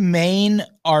 That's his main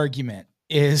argument,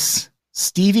 is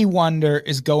Stevie Wonder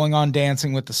is going on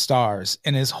Dancing with the Stars,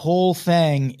 and his whole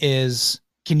thing is,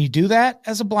 can you do that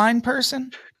as a blind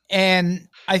person? And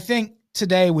I think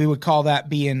today we would call that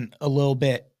being a little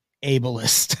bit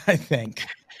ableist, I think.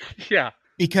 Yeah.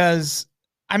 Because,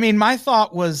 I mean, my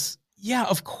thought was, yeah,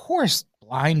 of course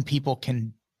blind people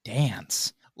can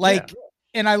dance.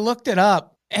 And I looked it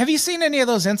up. Have you seen any of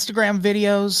those Instagram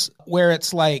videos where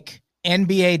it's like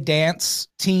NBA dance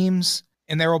teams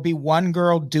and there will be one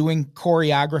girl doing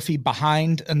choreography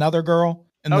behind another girl?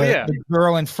 And the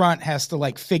girl in front has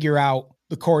to figure out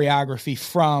the choreography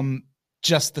from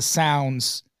just the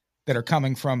sounds that are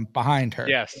coming from behind her.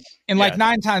 Yes. And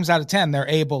 9 times out of 10, they're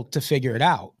able to figure it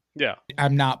out. Yeah.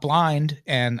 I'm not blind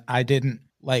and I didn't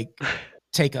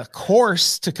take a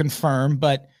course to confirm,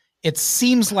 but it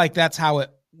seems like that's how it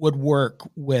would work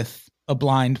with a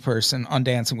blind person on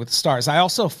Dancing with the Stars. I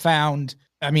also found,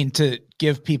 to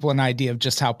give people an idea of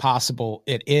just how possible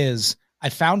it is, I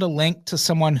found a link to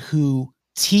someone who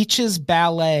teaches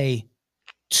ballet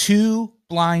to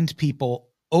blind people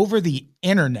over the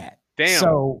internet. Damn.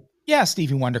 So, yeah,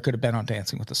 Stevie Wonder could have been on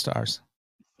Dancing with the Stars.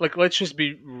 Let's just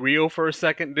be real for a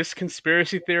second. This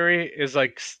conspiracy theory is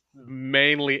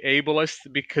mainly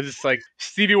ableist because it's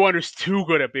Stevie Wonder's too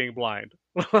good at being blind.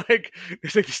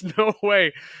 There's no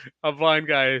way a blind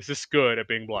guy is this good at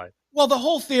being blind. Well, the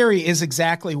whole theory is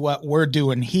exactly what we're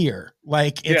doing here.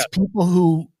 It's people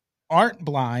who aren't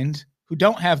blind, who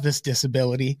don't have this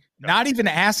disability, not even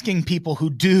asking people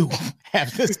who do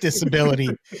have this disability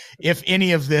if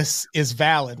any of this is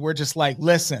valid. We're just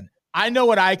listen, I know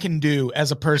what I can do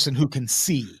as a person who can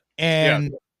see.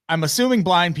 And I'm assuming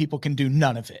blind people can do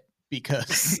none of it,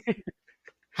 because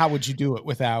how would you do it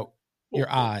without your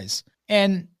eyes?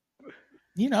 And,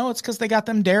 it's because they got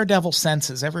them daredevil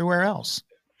senses everywhere else.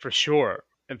 For sure.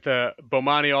 And the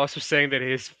Bomani also saying that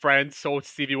his friend sold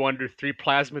Stevie Wonder 3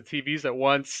 plasma TVs at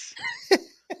once.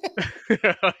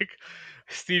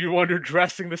 Stevie Wonder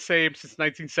dressing the same since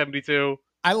 1972.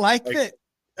 I like that.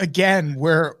 Again,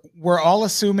 we're all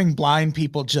assuming blind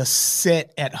people just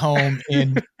sit at home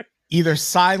in either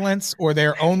silence or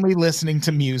they're only listening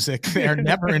to music. They're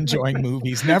never enjoying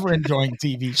movies, never enjoying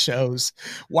TV shows.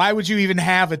 Why would you even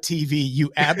have a TV?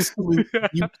 You absolute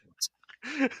mutant.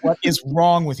 What is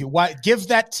wrong with you? Why give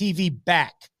that TV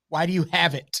back? Why do you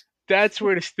have it? That's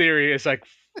where this theory is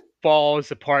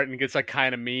falls apart and gets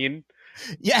kind of mean.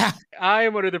 Yeah. I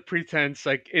am under the pretense,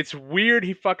 like, it's weird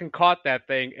he fucking caught that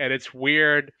thing, and it's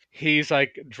weird he's,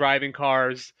 like, driving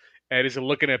cars and is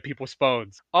looking at people's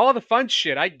phones. All the fun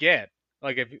shit I get.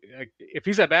 If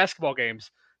he's at basketball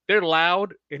games, they're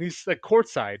loud, and he's, like,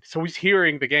 courtside, so he's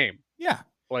hearing the game. Yeah.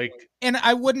 Like, and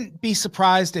I wouldn't be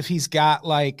surprised if he's got,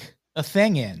 like, a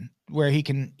thing in where he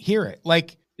can hear it.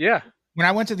 Like, yeah. When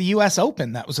I went to the U.S.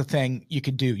 Open, that was a thing you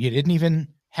could do. You didn't even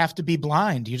have to be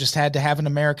blind. You just had to have an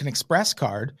American Express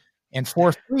card. And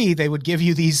for free, they would give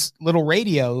you these little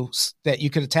radios that you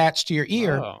could attach to your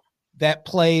ear that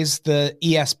plays the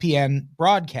ESPN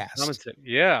broadcast.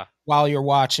 Yeah. While you're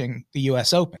watching the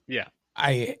U.S. Open. Yeah.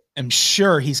 I am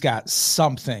sure he's got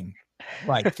something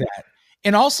like that.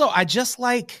 And also, I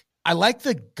like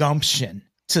the gumption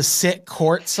to sit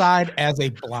courtside as a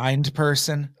blind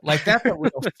person. Like, that's a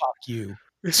real fuck you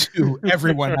to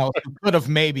everyone else who could have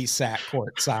maybe sat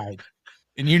courtside.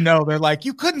 And they're like,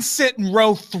 you couldn't sit in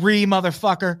row 3,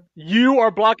 motherfucker. You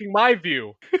are blocking my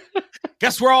view.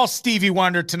 Guess we're all Stevie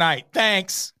Wonder tonight.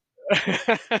 Thanks.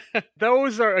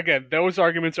 Those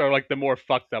arguments are like the more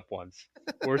fucked up ones.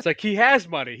 Where it's like, he has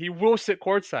money. He will sit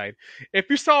courtside. If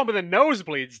you saw him in the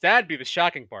nosebleeds, that'd be the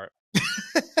shocking part.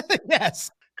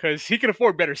 Yes. Because he can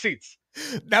afford better seats.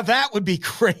 Now that would be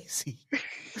crazy.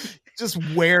 Just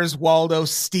where's Waldo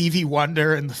Stevie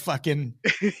Wonder in the fucking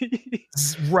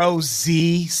row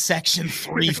Z, section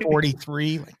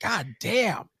 343? Like, god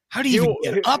damn. How do you even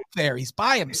get up there? He's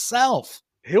by himself.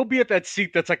 He'll be at that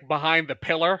seat that's like behind the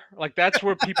pillar. Like, that's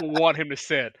where people want him to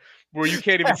sit, where you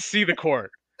can't even see the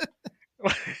court.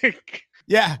 Like,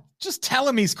 yeah, just tell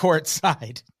him he's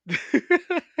courtside.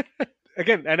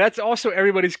 Again, and that's also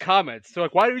everybody's comments. They're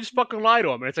like, why do you just fucking lie to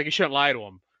him? And it's like, you shouldn't lie to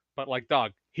him. But, like,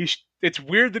 dog, it's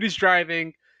weird that he's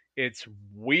driving. It's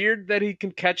weird that he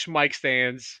can catch mic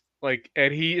stands. Like,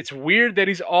 and it's weird that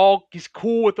he's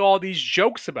cool with all these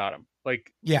jokes about him.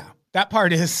 Like, yeah, that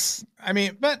part is,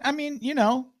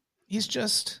 he's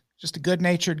just a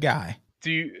good-natured guy.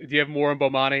 Do you have more on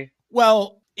Bomani?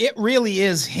 Well, it really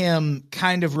is him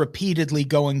kind of repeatedly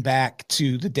going back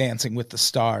to the Dancing with the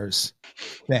Stars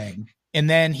thing. And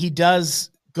then he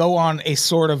does go on a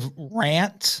sort of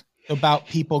rant about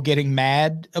people getting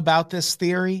mad about this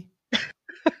theory.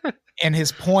 And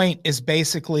his point is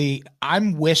basically,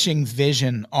 I'm wishing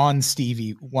vision on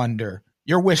Stevie Wonder.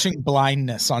 You're wishing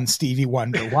blindness on Stevie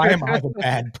Wonder. Why am I the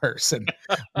bad person?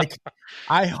 Like,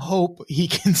 I hope he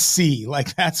can see.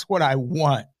 Like, that's what I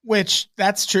want, which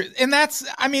that's true. And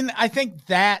I think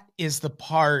that is the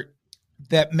part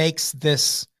that makes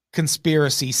this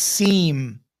conspiracy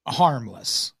seem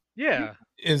harmless. Yeah.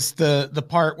 Is the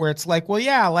part where it's like, well,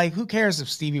 yeah, like, who cares if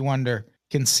Stevie Wonder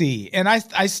can see? And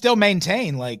I still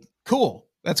maintain, like, cool,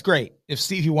 that's great. If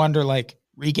Stevie Wonder, like,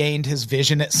 regained his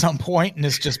vision at some point and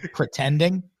is just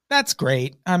pretending, that's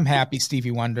great. I'm happy Stevie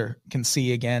Wonder can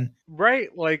see again. Right?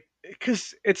 Like,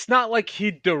 because it's not like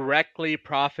he directly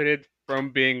profited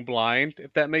from being blind,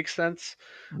 if that makes sense.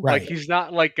 Right. Like, he's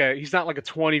not like a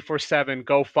 24/7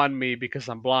 GoFundMe because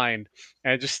I'm blind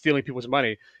and just stealing people's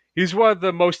money. He's one of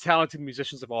the most talented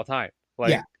musicians of all time.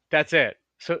 Like, yeah. That's it.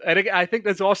 So, and I think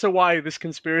that's also why this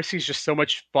conspiracy is just so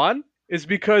much fun, is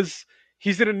because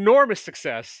he's an enormous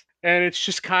success. And it's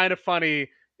just kind of funny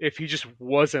if he just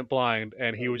wasn't blind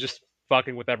and he was just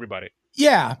fucking with everybody.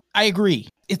 Yeah, I agree.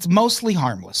 It's mostly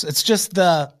harmless. It's just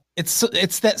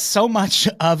it's that so much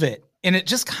of it. And it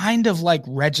just kind of like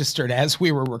registered as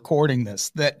we were recording this,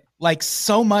 that like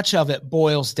so much of it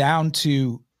boils down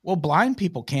to, well, blind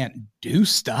people can't do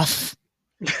stuff.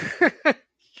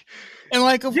 And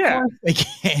like, of course they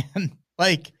can.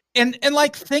 Like, and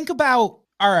like, think about,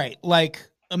 all right, like,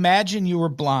 imagine you were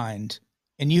blind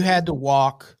and you had to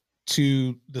walk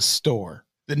to the store,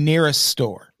 the nearest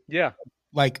store. Yeah.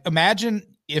 Like,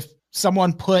 imagine if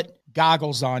someone put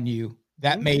goggles on you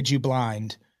that made you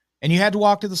blind and you had to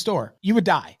walk to the store. You would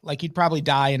die. Like, you'd probably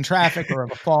die in traffic or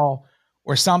of a fall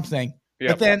or something. Yep.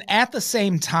 But then at the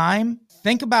same time,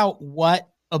 think about what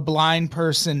a blind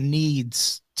person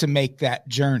needs to make that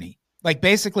journey. Like,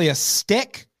 basically a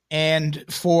stick, and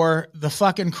for the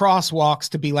fucking crosswalks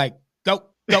to be like, go,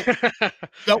 go,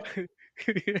 go.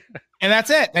 And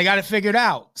that's it. They got it figured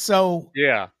out. So,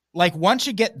 yeah, like, once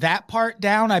you get that part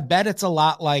down, I bet it's a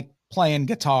lot like playing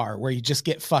guitar, where you just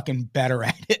get fucking better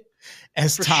at it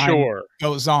as time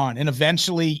goes on. And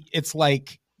eventually it's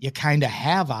like you kind of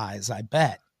have eyes, I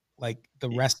bet. Like, the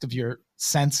rest of your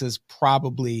senses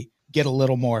probably get a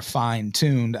little more fine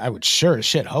tuned. I would sure as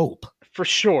shit hope. For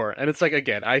sure. And it's like,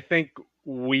 again, I think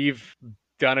we've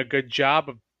done a good job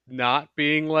of not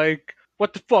being like,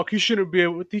 what the fuck? He shouldn't be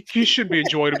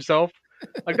enjoying himself.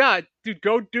 Like, nah, dude,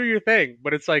 go do your thing.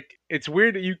 But it's like, it's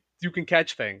weird that you you can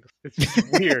catch things. It's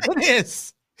just weird. It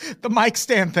is. The mic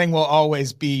stand thing will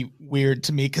always be weird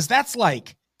to me because that's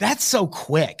so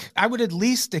quick. I would at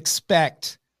least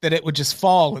expect that it would just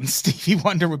fall and Stevie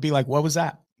Wonder would be like, what was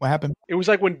that? What happened? It was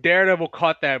like when Daredevil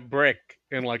caught that brick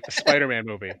in like the Spider-Man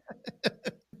movie.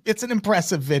 It's an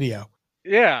impressive video.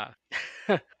 Yeah.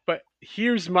 But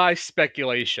here's my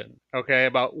speculation, okay,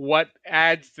 about what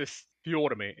adds this fuel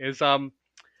to me is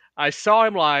I saw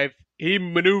him live. He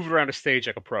maneuvered around a stage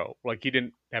like a pro. Like he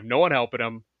didn't have no one helping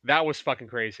him. That was fucking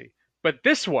crazy. But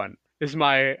this one is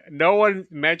no one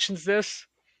mentions this,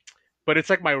 but it's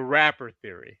like my rapper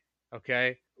theory,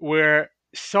 okay? Where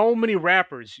so many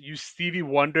rappers use Stevie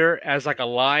Wonder as like a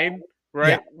line, right?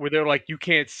 Yeah. Where they're like, you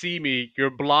can't see me,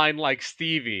 you're blind like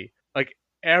Stevie. Like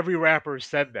every rapper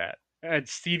said that. And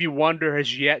Stevie Wonder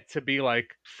has yet to be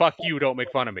like, fuck you, don't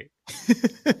make fun of me.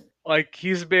 Like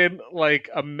he's been like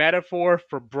a metaphor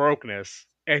for brokenness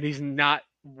and he's not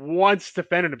once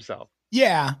defended himself.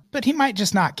 Yeah, but he might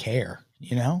just not care,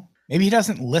 you know? Maybe he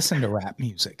doesn't listen to rap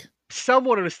music.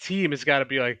 Someone on his team has got to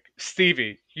be like,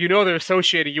 Stevie, you know they're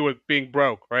associating you with being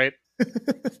broke, right?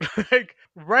 Like,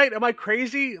 right? Am I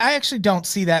crazy? I actually don't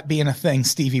see that being a thing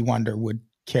Stevie Wonder would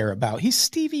care about. He's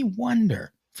Stevie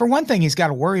Wonder. For one thing, he's got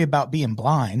to worry about being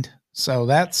blind. So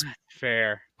that's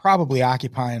fair. Probably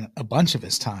occupying a bunch of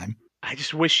his time. I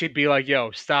just wish he'd be like,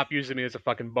 yo, stop using me as a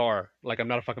fucking bar. Like, I'm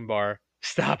not a fucking bar.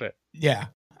 Stop it. Yeah.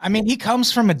 I mean, he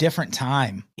comes from a different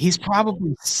time. He's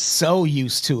probably so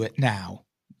used to it now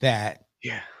that,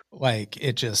 like,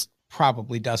 it just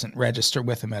probably doesn't register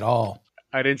with him at all.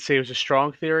 I didn't say it was a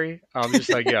strong theory. I'm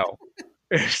just like, yo,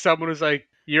 if someone was like,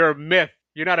 you're a myth.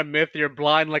 You're not a myth. You're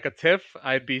blind like a tiff.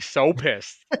 I'd be so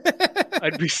pissed.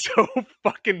 I'd be so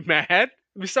fucking mad. I'd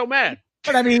be so mad.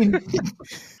 But I mean,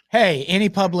 hey, any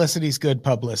publicity is good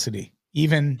publicity.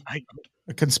 Even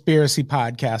a conspiracy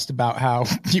podcast about how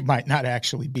you might not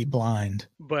actually be blind.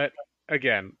 But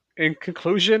again, in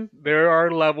conclusion, there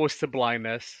are levels to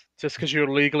blindness. Just because you're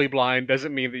legally blind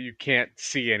doesn't mean that you can't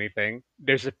see anything.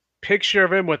 There's a picture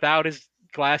of him without his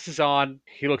glasses on.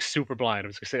 He looks super blind. I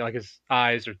was going to say, like, his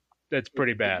eyes are, that's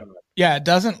pretty bad. Yeah, it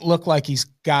doesn't look like he's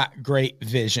got great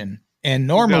vision. And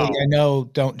normally, I know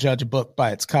don't judge a book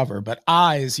by its cover, but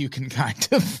eyes, you can kind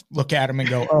of look at them and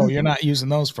go, oh, you're not using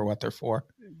those for what they're for.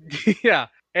 Yeah.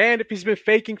 And if he's been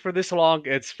faking for this long,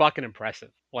 it's fucking impressive.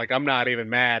 Like, I'm not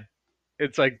even mad.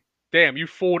 It's like, damn, you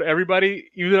fooled everybody,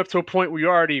 even up to a point where you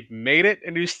already made it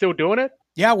and you're still doing it?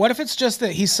 Yeah, what if it's just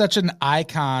that he's such an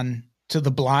icon to the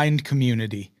blind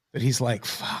community that he's like,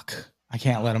 fuck, I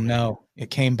can't let him know. It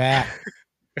came back.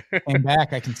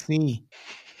 I can see.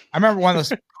 I remember one of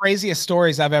those craziest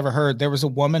stories I've ever heard. There was a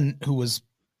woman who was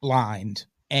blind,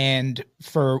 and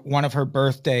for one of her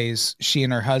birthdays, she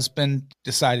and her husband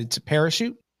decided to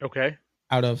parachute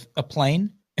out of a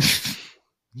plane.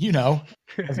 You know,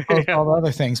 as opposed to all the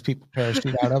other things people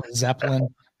parachute out of, Zeppelin,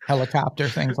 helicopter,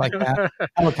 things like that.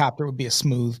 Helicopter would be a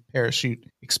smooth parachute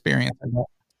experience.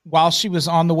 While she was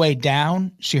on the way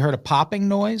down, she heard a popping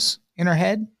noise in her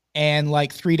head, and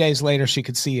like 3 days later, she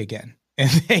could see again. And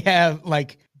they have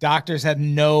like doctors had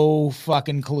no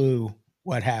fucking clue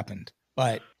what happened,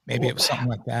 but maybe it was something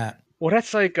like that. Well,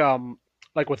 that's like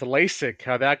with LASIK,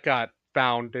 how that got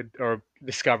found or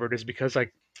discovered is because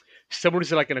like someone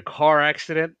was like in a car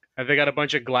accident and they got a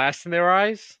bunch of glass in their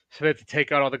eyes, so they had to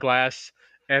take out all the glass.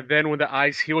 And then when the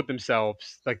eyes healed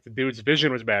themselves, like the dude's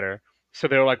vision was better. So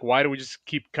they were like, why do we just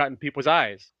keep cutting people's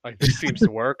eyes? Like, this seems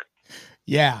to work.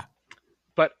 Yeah.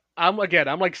 But I'm like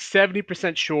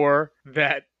 70% sure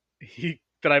that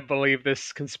I believe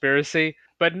this conspiracy,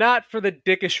 but not for the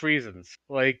dickish reasons.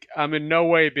 Like, I'm in no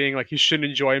way being like, he shouldn't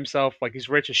enjoy himself. Like, he's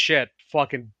rich as shit.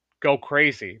 Fucking go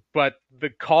crazy. But the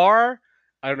car,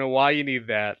 I don't know why you need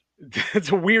that.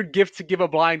 It's a weird gift to give a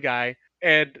blind guy.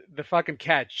 And the fucking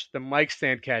catch, the mic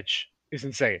stand catch, is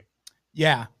insane.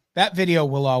 Yeah. That video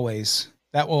will always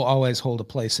hold a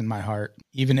place in my heart,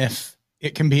 even if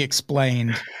it can be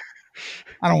explained.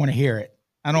 I don't want to hear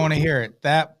it.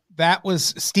 That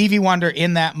was Stevie Wonder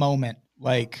in that moment.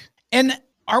 Like, and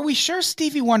are we sure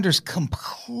Stevie Wonder's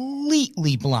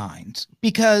completely blind?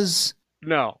 Because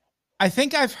no, I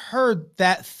think I've heard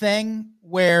that thing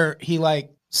where he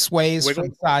like sways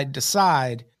from side to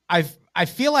side. I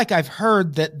feel like I've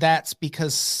heard that that's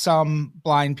because some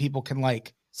blind people can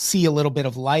like see a little bit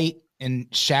of light and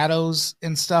shadows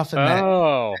and stuff, and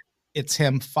that it's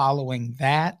him following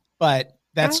that. But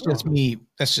that's just me.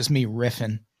 That's just me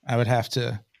riffing. I would have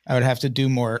to do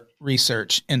more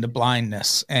research into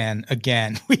blindness. And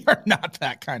again, we are not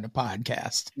that kind of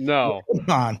podcast. No. Come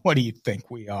on. What do you think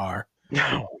we are?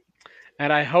 No.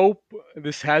 And I hope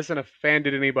this hasn't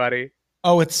offended anybody.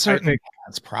 Oh, it certainly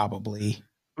has, probably.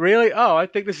 Really? Oh, I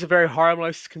think this is a very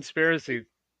harmless conspiracy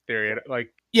theory.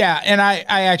 Like, yeah, and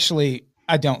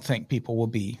I don't think people will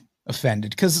be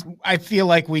offended because I feel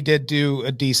like we did do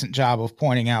a decent job of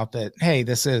pointing out that, hey,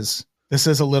 this is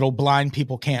a little blind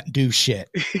people can't do shit.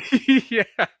 Yeah.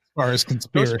 As far as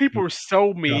conspiracy. Those people were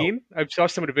so mean. I saw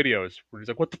some of the videos where he's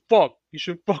like, what the fuck? You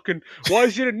should fucking, why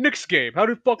is he at a Knicks game? How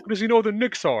the fuck does he know the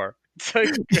Knicks are? It's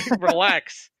like,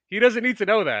 relax. He doesn't need to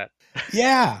know that.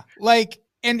 Yeah. Like,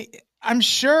 and I'm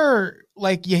sure,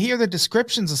 like, you hear the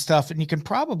descriptions of stuff and you can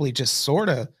probably just sort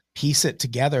of piece it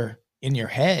together in your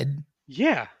head.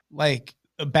 Yeah. Like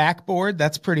a backboard,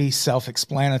 that's pretty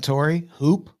self-explanatory.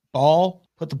 Hoop, ball,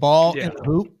 put the ball in the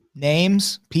hoop.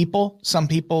 Names, people. Some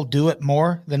people do it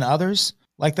more than others.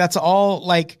 Like, that's all.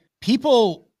 Like,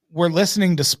 people were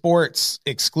listening to sports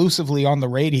exclusively on the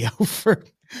radio for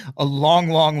a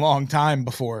long time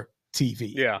before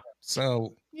TV. Yeah.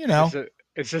 So, you know.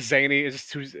 It's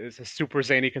a super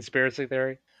zany conspiracy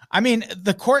theory. I mean,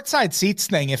 the courtside seats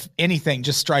thing, if anything,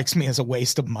 just strikes me as a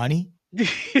waste of money.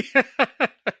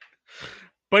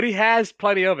 But he has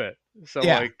plenty of it. So,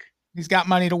 yeah. like, he's got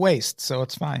money to waste, so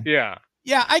it's fine. Yeah.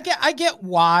 Yeah, I get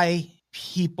why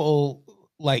people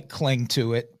like cling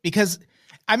to it, because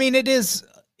I mean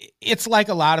it's like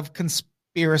a lot of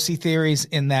conspiracy theories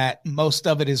in that most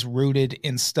of it is rooted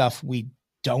in stuff we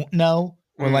don't know,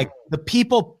 or like the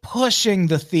people pushing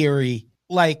the theory,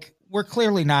 like, we're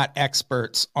clearly not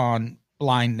experts on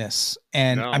blindness,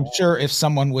 and I'm sure if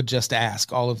someone would just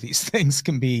ask, all of these things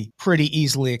can be pretty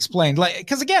easily explained. Like,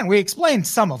 because again, we explained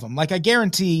some of them. Like, I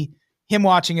guarantee him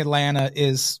watching Atlanta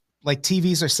is like,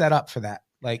 TVs are set up for that.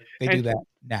 Like, they do that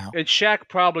now. And Shaq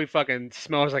probably fucking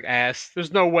smells like ass.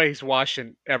 There's no way he's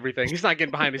washing everything. He's not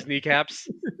getting behind his kneecaps.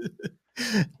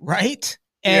 Right?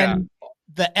 And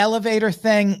the elevator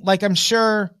thing, like, I'm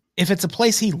sure if it's a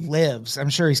place he lives, I'm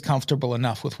sure he's comfortable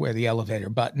enough with where the elevator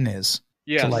button is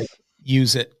to, like,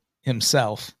 use it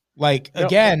himself. Like,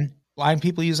 again, blind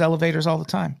people use elevators all the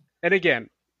time. And again,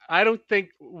 I don't think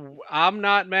I'm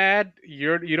not mad.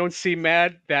 You don't seem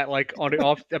mad that, like, on the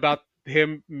off about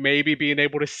him maybe being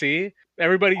able to see.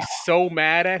 Everybody's so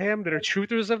mad at him that are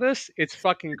truthers of this. It's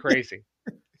fucking crazy.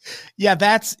 Yeah,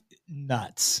 that's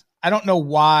nuts. I don't know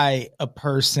why a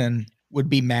person would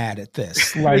be mad at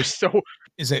this. Like,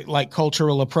 is it like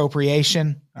cultural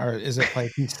appropriation, or is it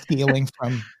like he's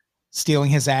stealing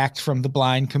his act from the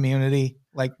blind community?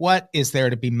 Like, what is there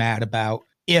to be mad about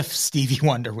if Stevie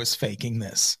Wonder was faking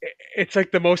this? It's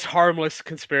like the most harmless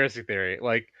conspiracy theory.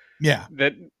 Like,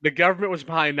 that the government was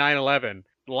behind 9/11.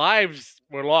 Lives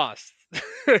were lost.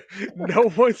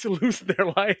 No one's losing their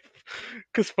life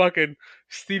because fucking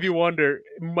Stevie Wonder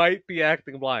might be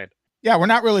acting blind. Yeah, we're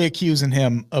not really accusing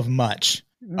him of much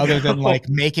other than, like,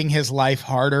 making his life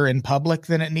harder in public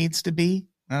than it needs to be.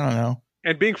 I don't know.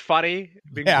 And being funny,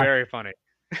 very funny.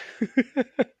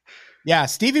 Yeah,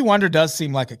 Stevie Wonder does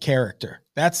seem like a character.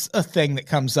 That's a thing that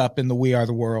comes up in the We Are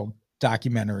the World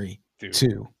documentary,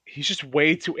 too. He's just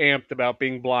way too amped about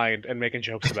being blind and making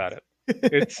jokes about it.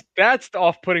 That's the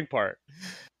off-putting part.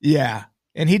 Yeah,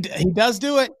 and he does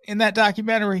do it in that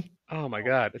documentary. Oh my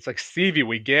God, it's like, Stevie,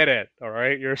 we get it. All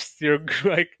right, you're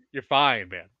like, you're fine,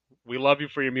 man. We love you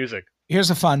for your music.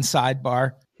 Here's a fun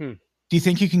sidebar. Do you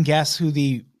think you can guess who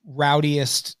the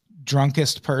rowdiest,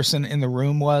 drunkest person in the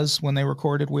room was when they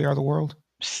recorded We Are the World?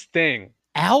 Sting.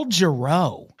 Al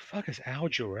Jarreau. The fuck is Al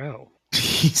Jarreau?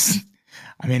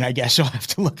 I mean, I guess you'll have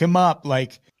to look him up.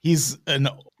 Like, he's an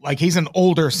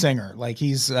older singer. Like,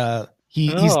 he's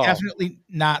definitely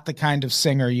not the kind of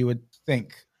singer you would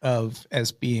think of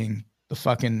as being the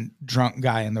fucking drunk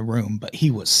guy in the room, but he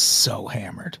was so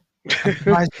hammered. I'm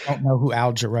surprised you don't know who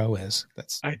Al Jarreau is.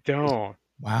 I don't.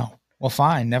 Wow. Well,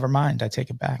 fine. Never mind. I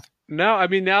take it back. No, I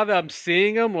mean, now that I'm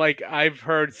seeing him, like, I've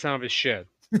heard some of his shit.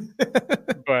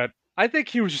 But I think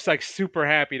he was just, like, super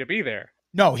happy to be there.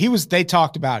 No, they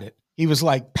talked about it. He was,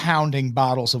 like, pounding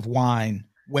bottles of wine,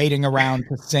 waiting around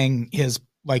to sing his,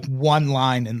 like, one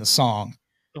line in the song.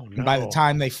 Oh, no. And by the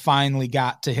time they finally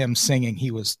got to him singing,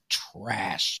 he was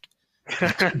trashed. He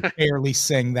could barely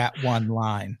sing that one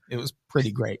line. It was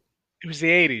pretty great. It was the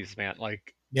 80s, man.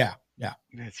 Like, yeah.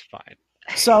 It's fine.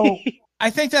 So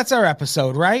I think that's our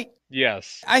episode, right?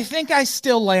 Yes. I think I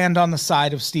still land on the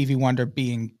side of Stevie Wonder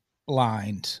being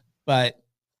blind, but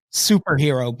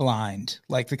superhero blind,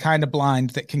 like the kind of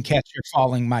blind that can catch your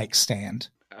falling mic stand.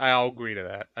 I'll agree to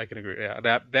that. I can agree. Yeah,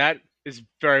 that is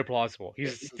very plausible.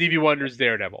 He's Stevie Wonder's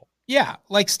Daredevil. Yeah,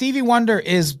 like Stevie Wonder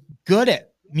is good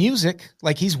at music.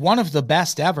 Like, he's one of the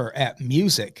best ever at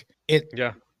music. It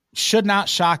should not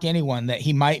shock anyone that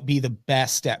he might be the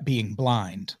best at being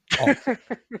blind. fault.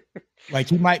 Like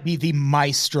he might be the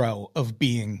maestro of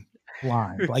being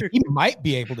blind. Like he might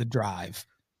be able to drive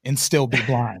and still be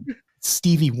blind.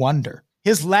 Stevie Wonder.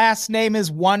 His last name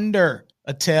is Wonder,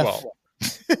 Atif. Well,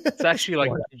 it's actually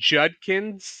like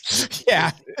Judkins.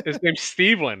 Yeah. His name's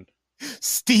Steveland.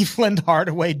 Steveland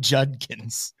Hardaway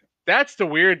Judkins. That's the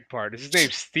weird part. His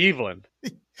name's Steveland.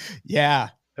 Yeah.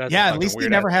 That's At least he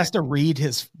never has to read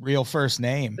his real first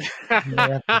name.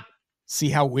 See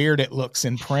how weird it looks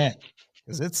in print.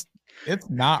 Because it's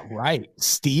not right.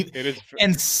 It is.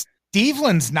 And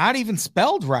Steveland's not even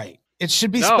spelled right. It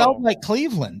should be spelled like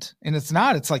Cleveland. And it's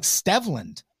not. It's like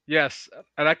Stevland. Yes.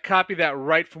 And I copied that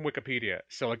right from Wikipedia.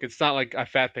 So like it's not like I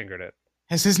fat fingered it.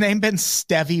 Has his name been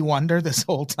Stevie Wonder this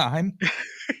whole time?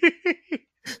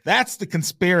 That's the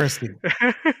conspiracy.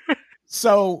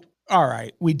 So, all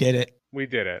right, we did it. We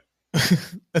did it.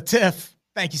 Atif,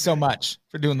 thank you so much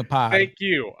for doing the pod. Thank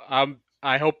you.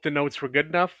 I hope the notes were good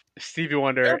enough. Stevie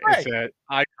Wonder is an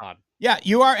icon. Yeah,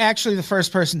 you are actually the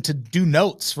first person to do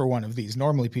notes for one of these.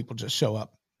 Normally people just show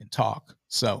up and talk.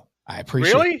 So I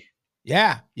appreciate it. Really?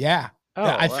 Yeah. Oh,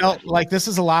 I felt like this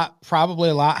is probably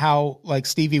a lot how like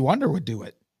Stevie Wonder would do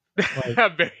it. Like,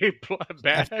 very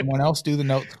bad. Have someone else do the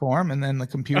notes for him, and then the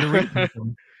computer reads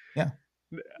them. Yeah.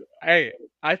 Hey,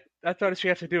 I thought that's what you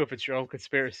have to do if it's your own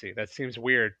conspiracy. That seems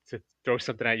weird to throw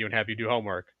something at you and have you do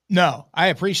homework. No, I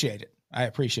appreciate it.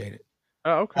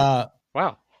 Oh, okay.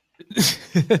 Wow.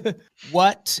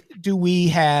 What do we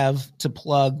have to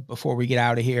plug before we get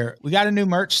out of here? We got a new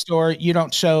merch store,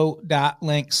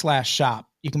 youdon'tshow.link/shop.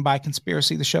 You can buy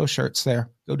Conspiracy the Show shirts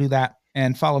there. Go do that.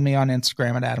 And follow me on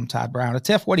Instagram at Adam Todd Brown.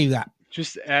 Atif, what do you got?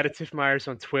 Just add Atif Myers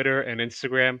on Twitter and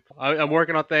Instagram. I'm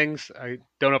working on things. I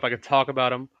don't know if I can talk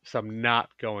about them, so I'm not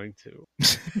going to.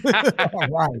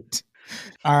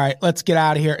 All right. Let's get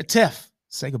out of here. Atif,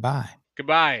 say goodbye.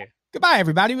 Goodbye. Goodbye,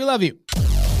 everybody. We love you.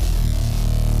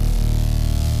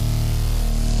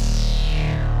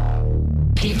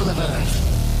 People of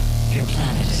Earth, your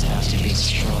planet is about to be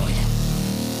destroyed.